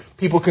do.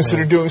 People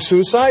consider doing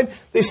suicide,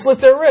 they slit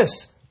their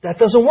wrists. That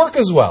doesn't work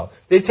as well.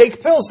 They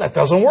take pills, that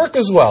doesn't work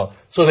as well.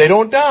 So they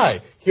don't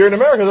die. Here in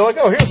America, they're like,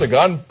 oh, here's a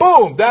gun.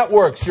 Boom, that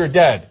works, you're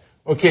dead.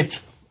 Okay,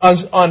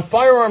 on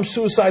firearm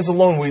suicides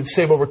alone, we'd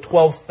save over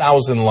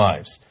 12,000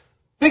 lives.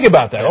 Think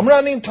about that. I'm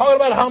not even talking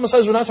about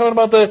homicides. We're not talking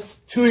about the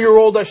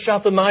 2-year-old that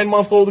shot the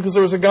 9-month-old because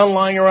there was a gun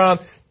lying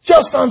around.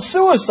 Just on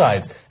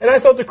suicides. And I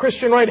thought the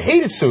Christian right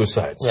hated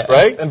suicides,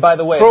 right? And by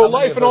the way,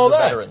 pro-life and all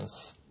that.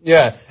 Veterans?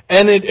 Yeah,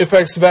 and it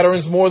affects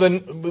veterans more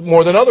than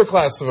other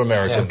classes of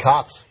Americans. And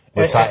cops.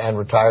 And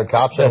retired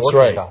cops and that's working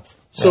right. cops.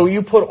 So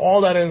you put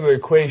all that into the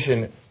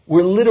equation,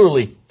 we're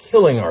literally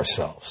killing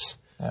ourselves.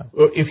 Yeah.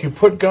 If you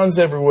put guns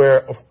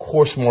everywhere, of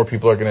course more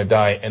people are going to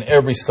die, and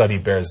every study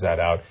bears that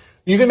out.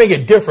 You can make a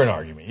different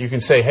argument. You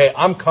can say, hey,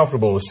 I'm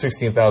comfortable with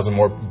 16,000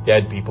 more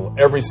dead people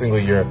every single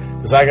year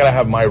because I got to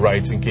have my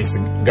rights in case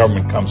the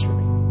government comes for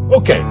me.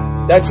 Okay,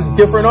 that's a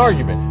different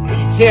argument. But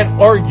you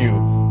can't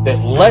argue that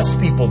less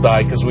people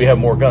die because we have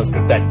more guns,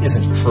 because that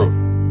isn't true.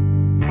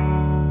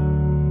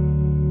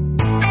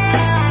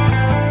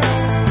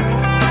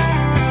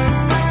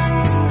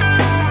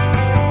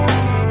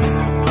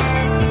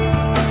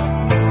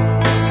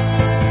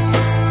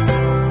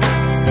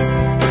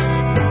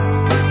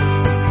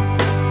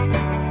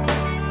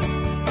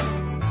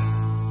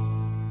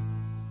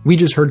 We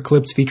just heard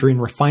clips featuring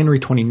Refinery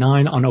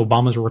 29 on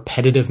Obama's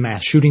repetitive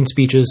mass shooting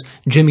speeches,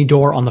 Jimmy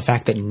Dore on the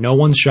fact that no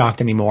one's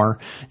shocked anymore,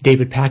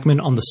 David Pakman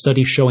on the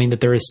study showing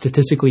that there is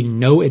statistically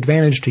no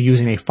advantage to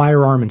using a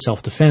firearm in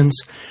self-defense,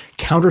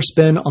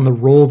 Counterspin on the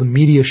role the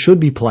media should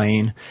be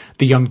playing,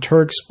 the Young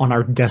Turks on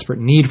our desperate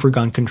need for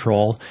gun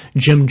control,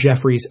 Jim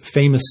Jeffries'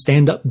 famous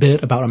stand-up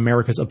bit about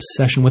America's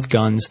obsession with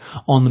guns,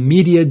 on the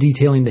media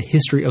detailing the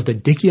history of the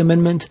Dickey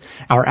Amendment.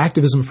 Our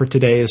activism for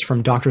today is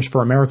from Doctors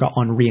for America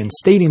on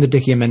reinstating the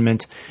Dickey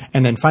Amendment,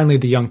 and then finally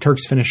the Young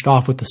Turks finished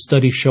off with the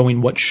study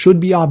showing what should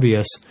be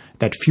obvious,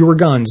 that fewer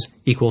guns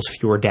equals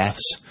fewer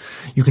deaths.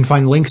 You can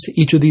find links to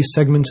each of these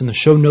segments in the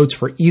show notes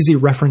for easy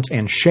reference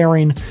and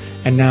sharing,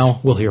 and now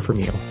we'll hear from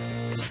you.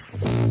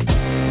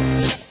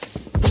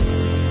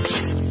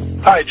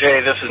 Hi,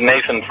 Jay. This is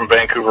Nathan from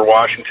Vancouver,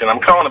 Washington.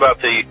 I'm calling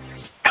about the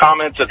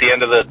comments at the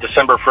end of the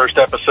December 1st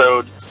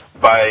episode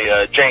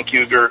by Cenk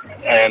Uygur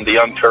and the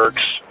Young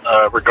Turks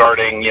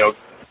regarding, the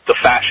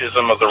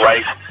fascism of the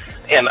right.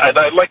 and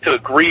I'd like to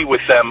agree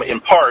with them in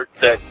part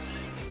that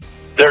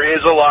there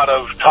is a lot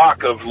of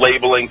talk of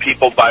labeling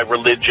people by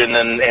religion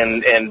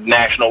and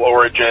national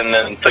origin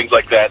and things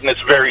like that, and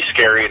it's very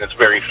scary and it's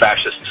very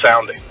fascist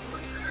sounding.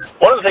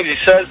 One of the things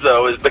he says,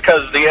 though, is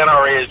because the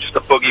NRA is just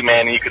a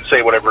boogeyman and you can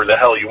say whatever the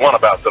hell you want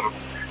about them,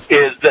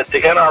 is that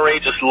the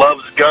NRA just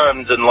loves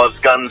guns and loves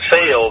gun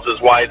sales is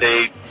why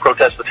they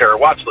protest the terror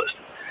watch list.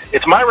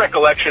 It's my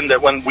recollection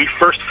that when we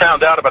first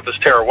found out about this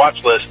terror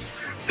watch list,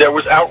 there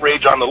was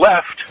outrage on the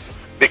left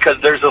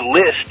because there's a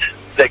list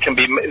that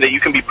you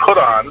can be put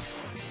on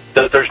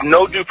that there's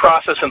no due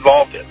process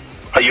involved in.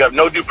 You have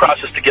no due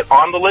process to get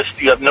on the list.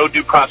 You have no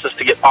due process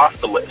to get off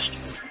the list.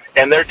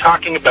 And they're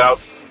talking about,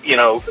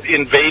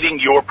 invading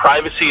your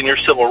privacy and your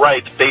civil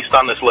rights based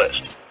on this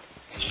list.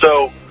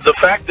 So the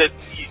fact that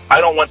I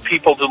don't want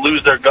people to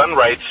lose their gun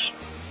rights,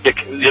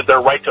 their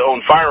right to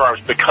own firearms,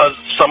 because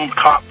some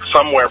cop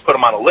somewhere put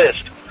them on a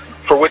list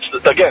for which,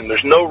 again,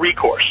 there's no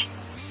recourse.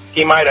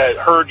 He might have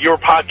heard your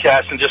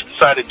podcast and just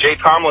decided Jay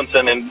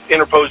Tomlinson and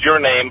interposed your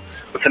name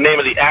with the name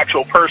of the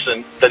actual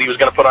person that he was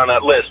going to put on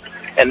that list.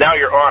 And now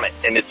you're on it,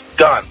 and it's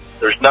done.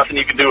 There's nothing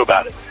you can do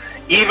about it.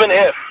 Even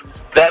if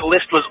that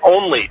list was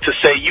only to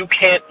say you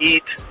can't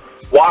eat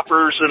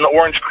Whoppers and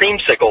orange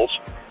creamsicles,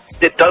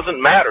 it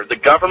doesn't matter. The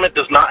government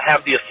does not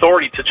have the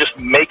authority to just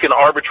make an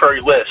arbitrary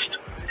list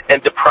and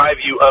deprive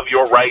you of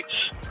your rights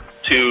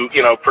to,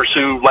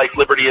 pursue life,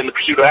 liberty, and the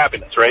pursuit of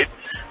happiness, right?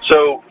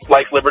 So,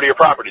 life, liberty, or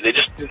property.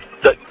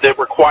 That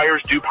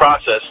requires due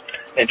process,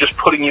 and just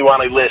putting you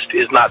on a list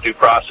is not due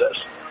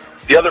process.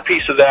 The other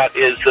piece of that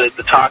is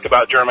the talk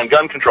about German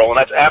gun control, and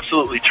that's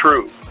absolutely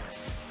true.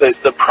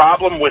 The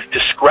problem with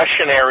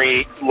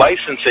discretionary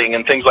licensing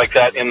and things like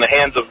that in the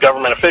hands of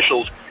government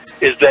officials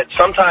is that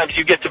sometimes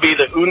you get to be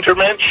the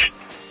Untermensch,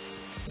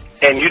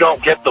 and you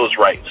don't get those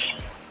rights.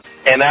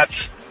 And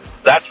that's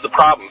the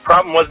problem. The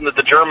problem wasn't that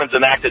the Germans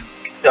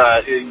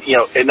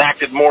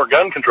enacted more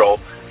gun control.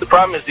 The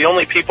problem is the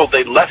only people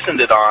they lessened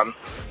it on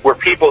were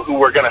people who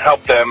were going to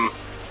help them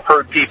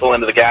herd people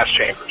into the gas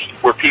chambers,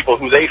 were people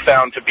who they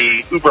found to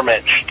be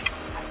Übermensch.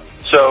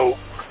 So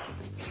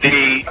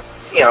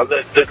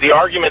the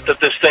argument that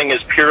this thing is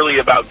purely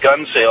about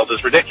gun sales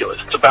is ridiculous.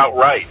 It's about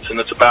rights, and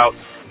it's about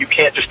you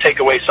can't just take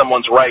away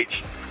someone's rights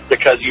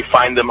because you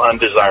find them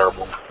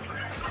undesirable.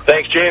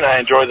 Thanks, Jane. I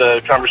enjoy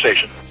the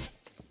conversation.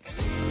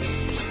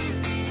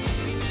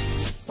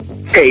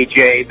 Hey,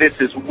 Jay, this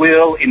is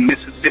Will in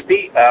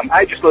Mississippi.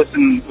 I just was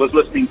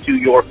listening to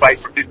your Fight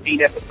for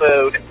 15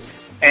 episode,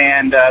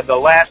 and the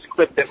last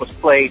clip that was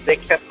played, they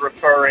kept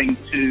referring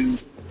to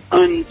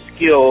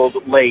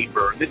unskilled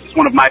labor. This is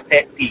one of my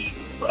pet peeves.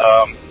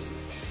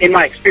 In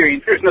my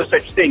experience, there's no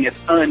such thing as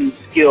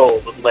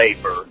unskilled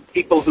labor.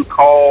 People who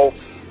call,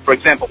 for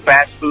example,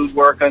 fast food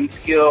work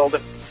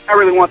unskilled, I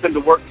really want them to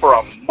work for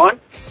a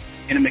month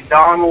in a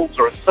McDonald's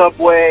or a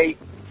Subway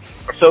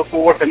or so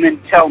forth, and then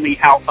tell me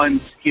how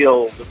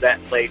unskilled that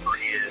labor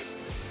is.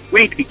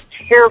 We need to be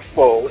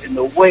careful in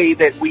the way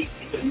that we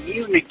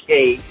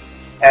communicate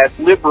as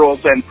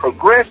liberals and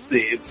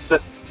progressives,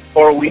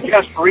 or we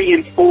just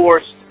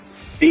reinforce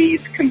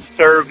these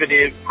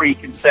conservative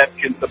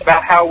preconceptions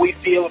about how we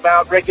feel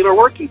about regular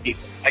working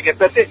people. I guess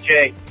that's it,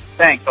 Jay.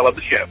 Thanks. I love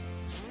the show.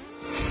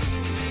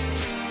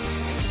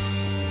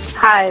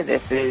 Hi,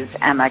 this is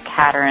Emma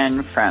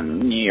Caterin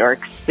from New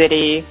York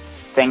City.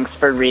 Thanks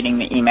for reading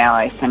the email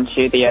I sent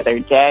you the other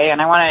day.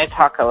 And I wanted to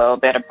talk a little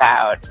bit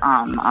about,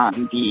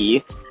 on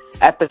the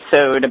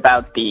episode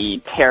about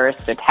the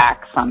terrorist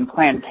attacks on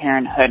Planned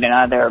Parenthood and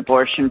other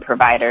abortion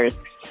providers.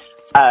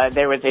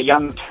 There was a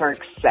Young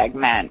Turks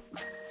segment,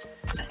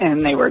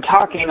 and they were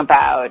talking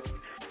about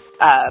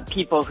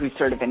people who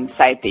sort of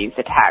incite these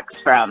attacks,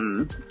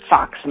 from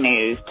Fox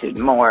News to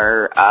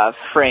more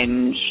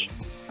fringe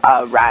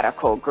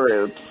radical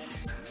groups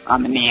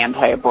in the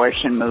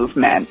anti-abortion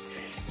movement.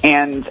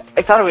 And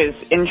I thought it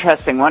was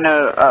interesting. One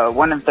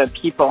of the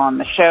people on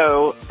the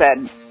show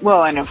said,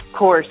 "Well, and of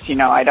course,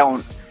 I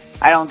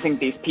don't think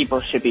these people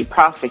should be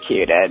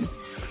prosecuted."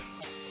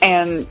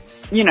 And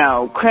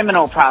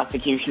criminal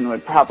prosecution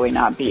would probably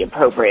not be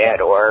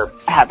appropriate or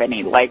have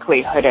any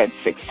likelihood of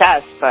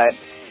success, but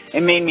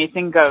it made me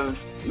think of,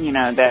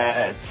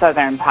 the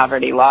Southern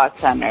Poverty Law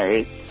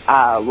Center's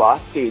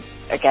lawsuits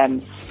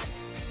against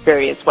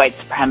various white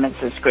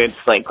supremacist groups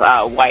like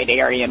White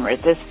Aryan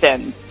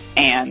Resistance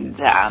and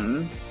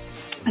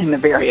in the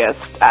various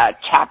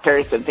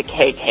chapters of the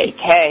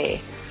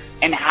KKK,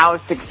 and how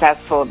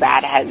successful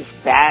that has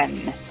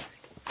been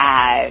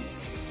at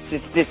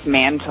just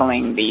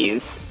dismantling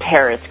these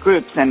terrorist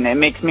groups. And it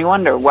makes me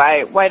wonder,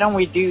 why don't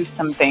we do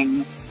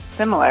something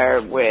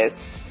similar with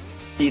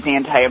these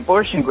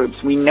anti-abortion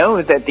groups? We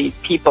know that these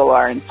people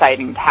are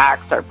inciting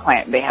attacks,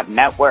 they have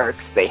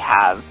networks, they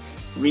have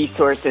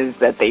resources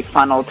that they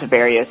funnel to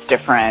various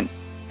different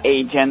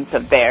agents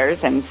of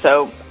theirs. And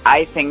so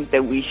I think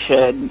that we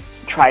should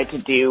try to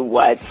do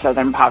what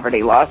Southern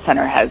Poverty Law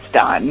Center has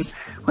done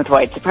with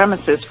white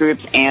supremacist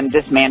groups and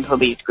dismantle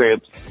these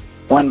groups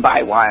one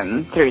by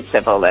one through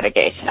civil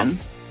litigation.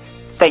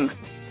 Thanks.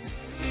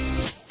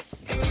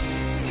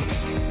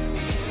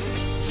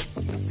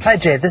 Hi,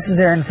 Jay. This is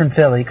Aaron from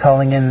Philly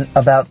calling in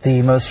about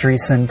the most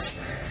recent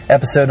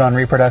episode on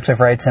reproductive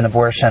rights and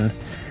abortion.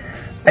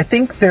 I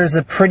think there's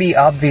a pretty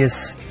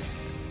obvious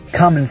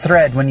common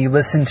thread when you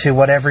listen to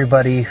what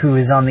everybody who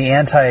is on the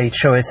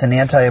anti-choice and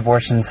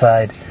anti-abortion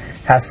side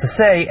has to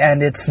say,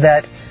 and it's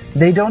that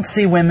they don't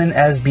see women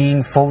as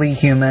being fully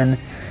human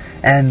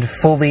and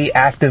fully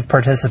active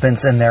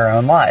participants in their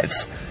own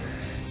lives.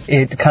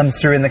 It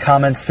comes through in the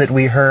comments that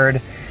we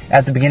heard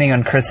at the beginning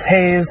on Chris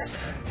Hayes,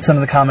 some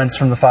of the comments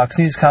from the Fox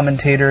News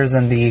commentators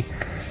and the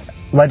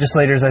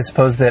legislators, I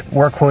suppose, that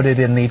were quoted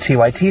in the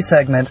TYT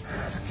segment.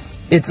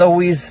 It's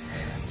always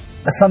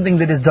something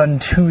that is done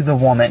to the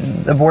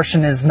woman.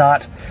 Abortion is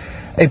not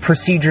a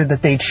procedure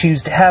that they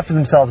choose to have for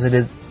themselves. It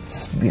is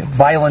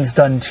violence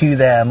done to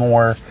them,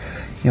 or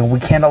we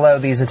can't allow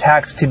these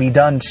attacks to be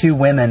done to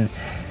women.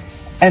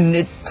 And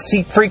it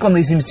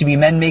frequently seems to be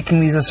men making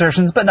these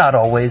assertions, but not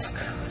always.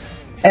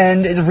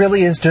 And it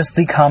really is just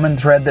the common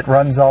thread that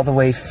runs all the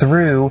way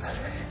through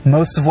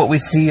most of what we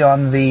see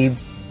on the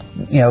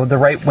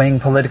right wing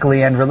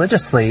politically and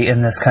religiously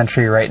in this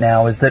country right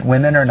now, is that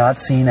women are not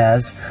seen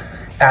as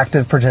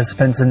active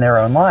participants in their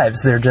own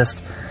lives. They're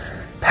just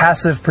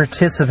passive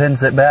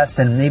participants at best,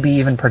 and maybe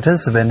even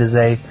participant is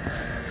a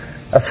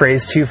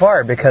phrase too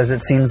far, because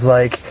it seems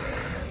like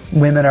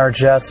women are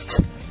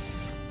just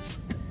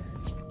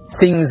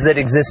things that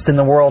exist in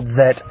the world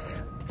that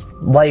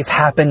life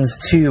happens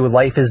to,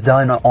 life is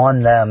done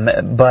on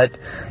them, but,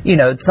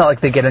 it's not like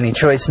they get any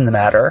choice in the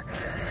matter.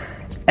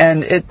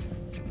 And it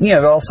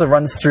also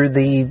runs through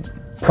the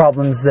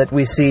problems that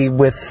we see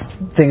with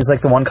things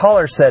like the one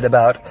caller said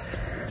about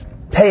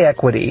pay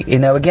equity.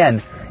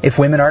 Again, if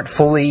women aren't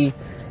fully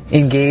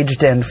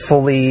engaged and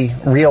fully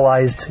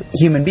realized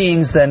human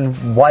beings,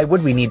 then why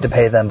would we need to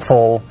pay them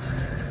full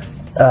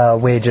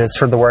wages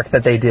for the work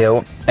that they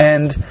do?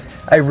 And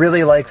I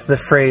really liked the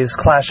phrase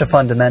clash of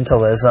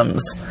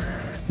fundamentalisms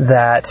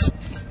that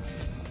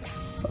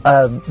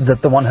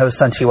the one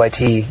host on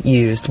TYT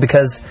used,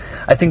 because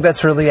I think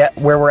that's really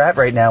where we're at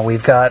right now.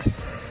 We've got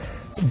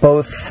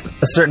both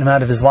a certain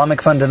amount of Islamic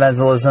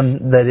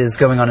fundamentalism that is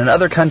going on in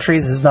other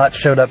countries, has not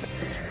showed up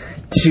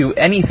to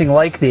anything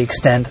like the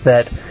extent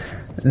that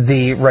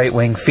the right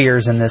wing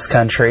fears in this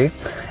country.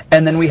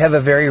 And then we have a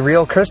very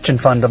real Christian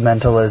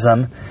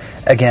fundamentalism.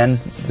 Again,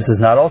 this is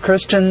not all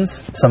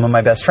Christians. Some of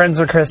my best friends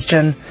are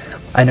Christian.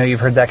 I know you've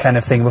heard that kind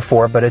of thing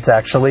before, but it's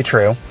actually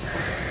true.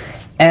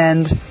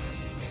 And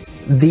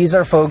these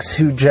are folks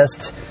who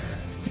just,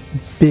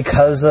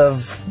 because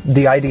of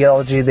the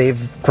ideology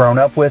they've grown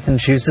up with and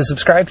choose to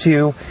subscribe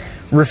to,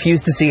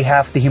 refuse to see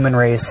half the human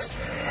race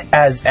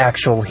as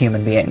actual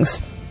human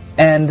beings.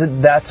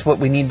 And that's what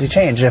we need to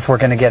change if we're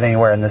going to get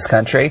anywhere in this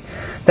country.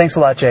 Thanks a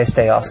lot, Jay.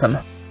 Stay awesome.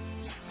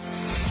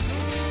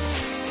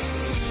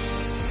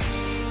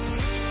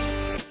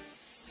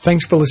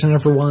 Thanks for listening,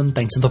 everyone.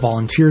 Thanks to the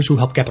volunteers who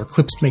help gather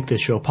clips to make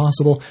this show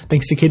possible.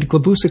 Thanks to Katie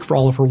Klabusik for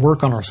all of her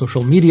work on our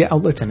social media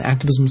outlets and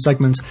activism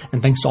segments. And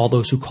thanks to all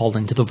those who called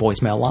into the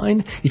voicemail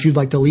line. If you'd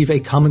like to leave a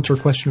comment or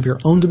question of your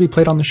own to be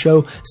played on the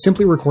show,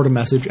 simply record a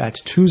message at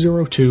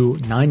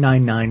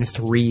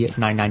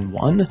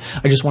 202-999-3991.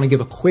 I just want to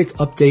give a quick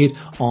update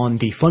on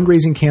the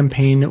fundraising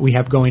campaign we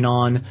have going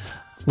on.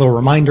 Little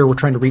reminder, we're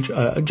trying to reach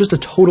just a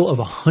total of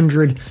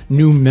 100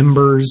 new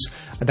members.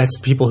 That's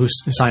people who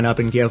sign up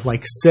and give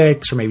like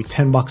 $6 or maybe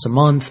 $10 a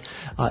month.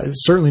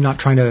 Certainly not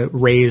trying to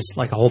raise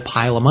like a whole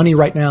pile of money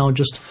right now,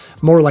 just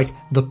more like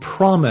the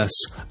promise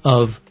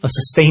of a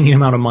sustaining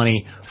amount of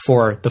money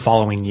for the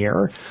following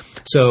year.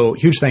 So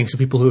huge thanks to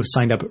people who have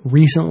signed up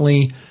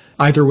recently,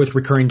 either with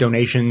recurring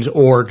donations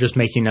or just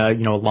making a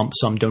lump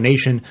sum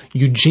donation.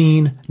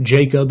 Eugene,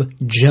 Jacob,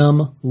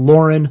 Jim,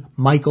 Lauren,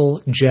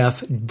 Michael,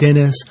 Jeff,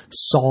 Dennis,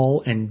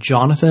 Saul, and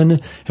Jonathan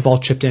have all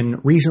chipped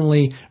in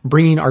recently,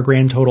 bringing our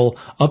grand total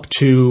up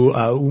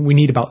to, we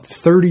need about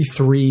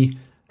 33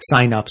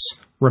 signups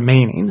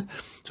remaining.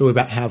 So we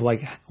have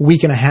like a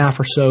week and a half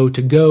or so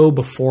to go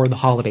before the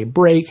holiday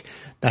break.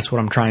 That's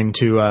what I'm trying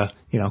to,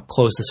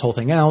 close this whole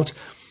thing out.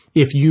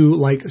 If you,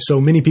 like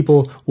so many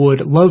people, would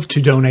love to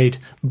donate,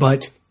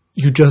 but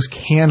you just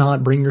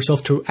cannot bring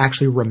yourself to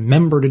actually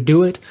remember to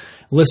do it,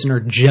 listener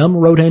Jim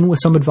wrote in with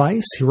some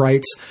advice. He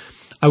writes,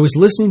 I was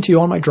listening to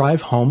you on my drive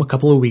home a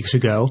couple of weeks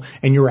ago,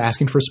 and you were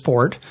asking for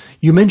support.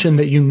 You mentioned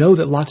that you know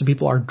that lots of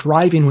people are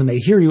driving when they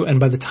hear you, and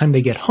by the time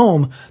they get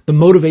home, the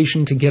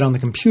motivation to get on the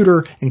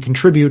computer and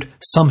contribute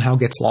somehow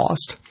gets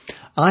lost.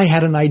 I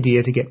had an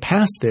idea to get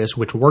past this,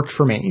 which worked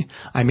for me.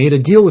 I made a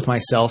deal with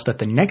myself that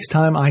the next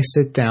time I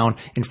sit down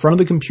in front of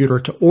the computer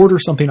to order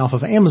something off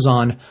of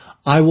Amazon,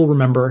 I will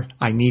remember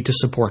I need to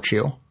support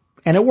you.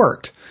 And it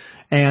worked.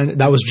 And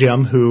that was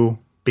Jim who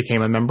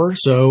became a member.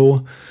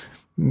 So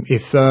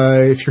if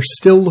you're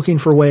still looking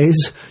for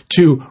ways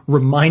to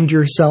remind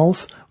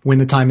yourself when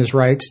the time is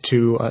right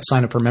to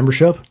sign up for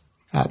membership,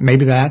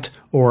 Maybe that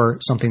or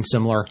something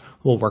similar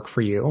will work for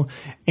you.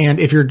 And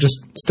if you're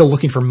just still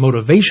looking for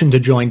motivation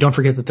to join, don't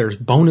forget that there's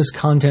bonus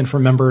content for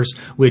members,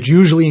 which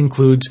usually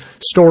includes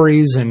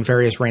stories and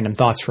various random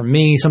thoughts from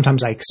me.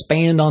 Sometimes I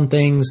expand on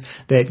things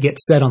that get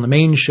said on the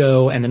main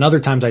show, and then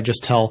other times I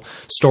just tell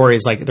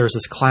stories. Like there's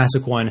this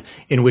classic one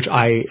in which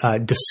I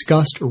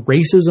discussed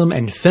racism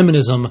and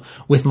feminism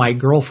with my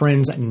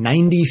girlfriend's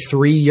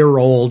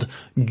 93-year-old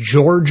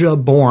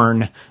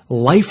Georgia-born,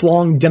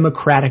 lifelong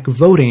Democratic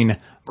voting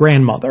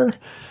grandmother,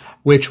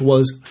 which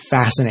was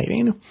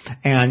fascinating.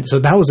 And so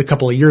that was a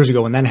couple of years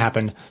ago when that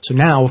happened. So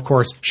now, of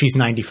course, she's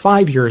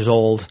 95 years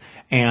old,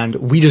 and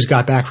we just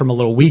got back from a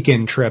little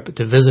weekend trip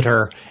to visit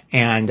her.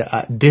 And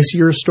this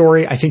year's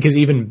story, I think, is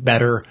even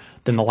better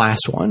than the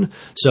last one.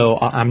 So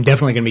I'm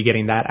definitely going to be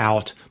getting that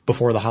out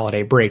before the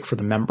holiday break for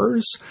the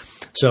members.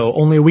 So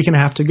only a week and a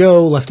half to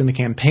go left in the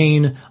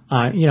campaign.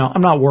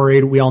 I'm not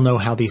worried. We all know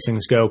how these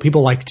things go.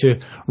 People like to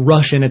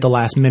rush in at the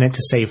last minute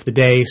to save the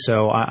day.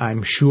 So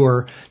I'm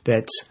sure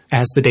that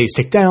as the days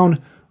tick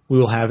down, we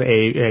will have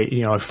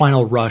a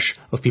final rush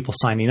of people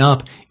signing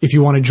up. If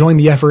you want to join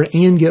the effort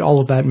and get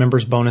all of that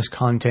members bonus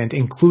content,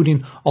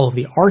 including all of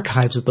the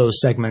archives of those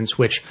segments,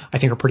 which I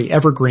think are pretty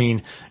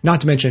evergreen,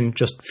 not to mention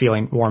just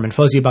feeling warm and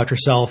fuzzy about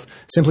yourself,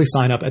 simply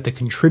sign up at the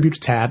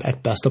Contribute tab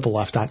at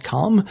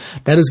bestoftheleft.com.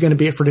 That is going to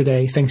be it for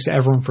today. Thanks to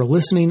everyone for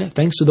listening.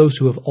 Thanks to those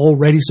who have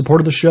already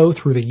supported the show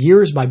through the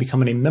years by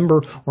becoming a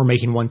member or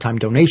making one-time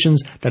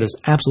donations. That is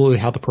absolutely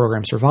how the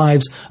program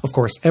survives. Of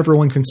course,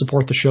 everyone can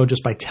support the show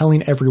just by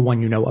telling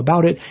everyone you know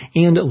about it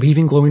and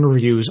leaving glowing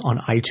reviews on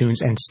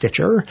iTunes and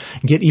Stitcher.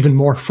 Get even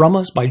more from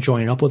us by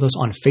joining up with us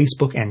on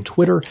Facebook and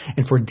Twitter.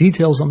 And for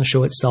details on the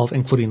show itself,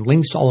 including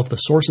links to all of the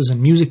sources and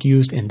music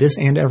used in this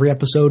and every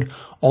episode,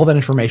 all that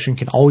information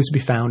can always be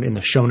found in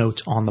the show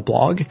notes on the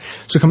blog.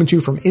 So coming to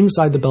you from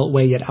inside the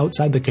Beltway, yet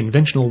outside the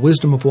conventional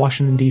wisdom of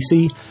Washington,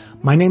 D.C.,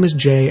 my name is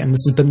Jay, and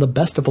this has been the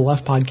Best of the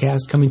Left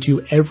podcast, coming to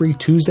you every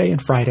Tuesday and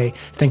Friday,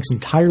 thanks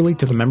entirely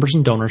to the members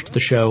and donors to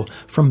the show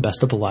from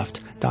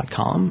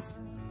bestoftheleft.com.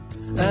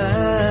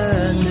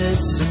 And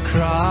it's a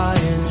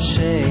crying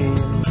shame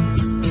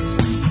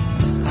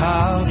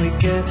how we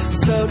get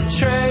so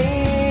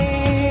trained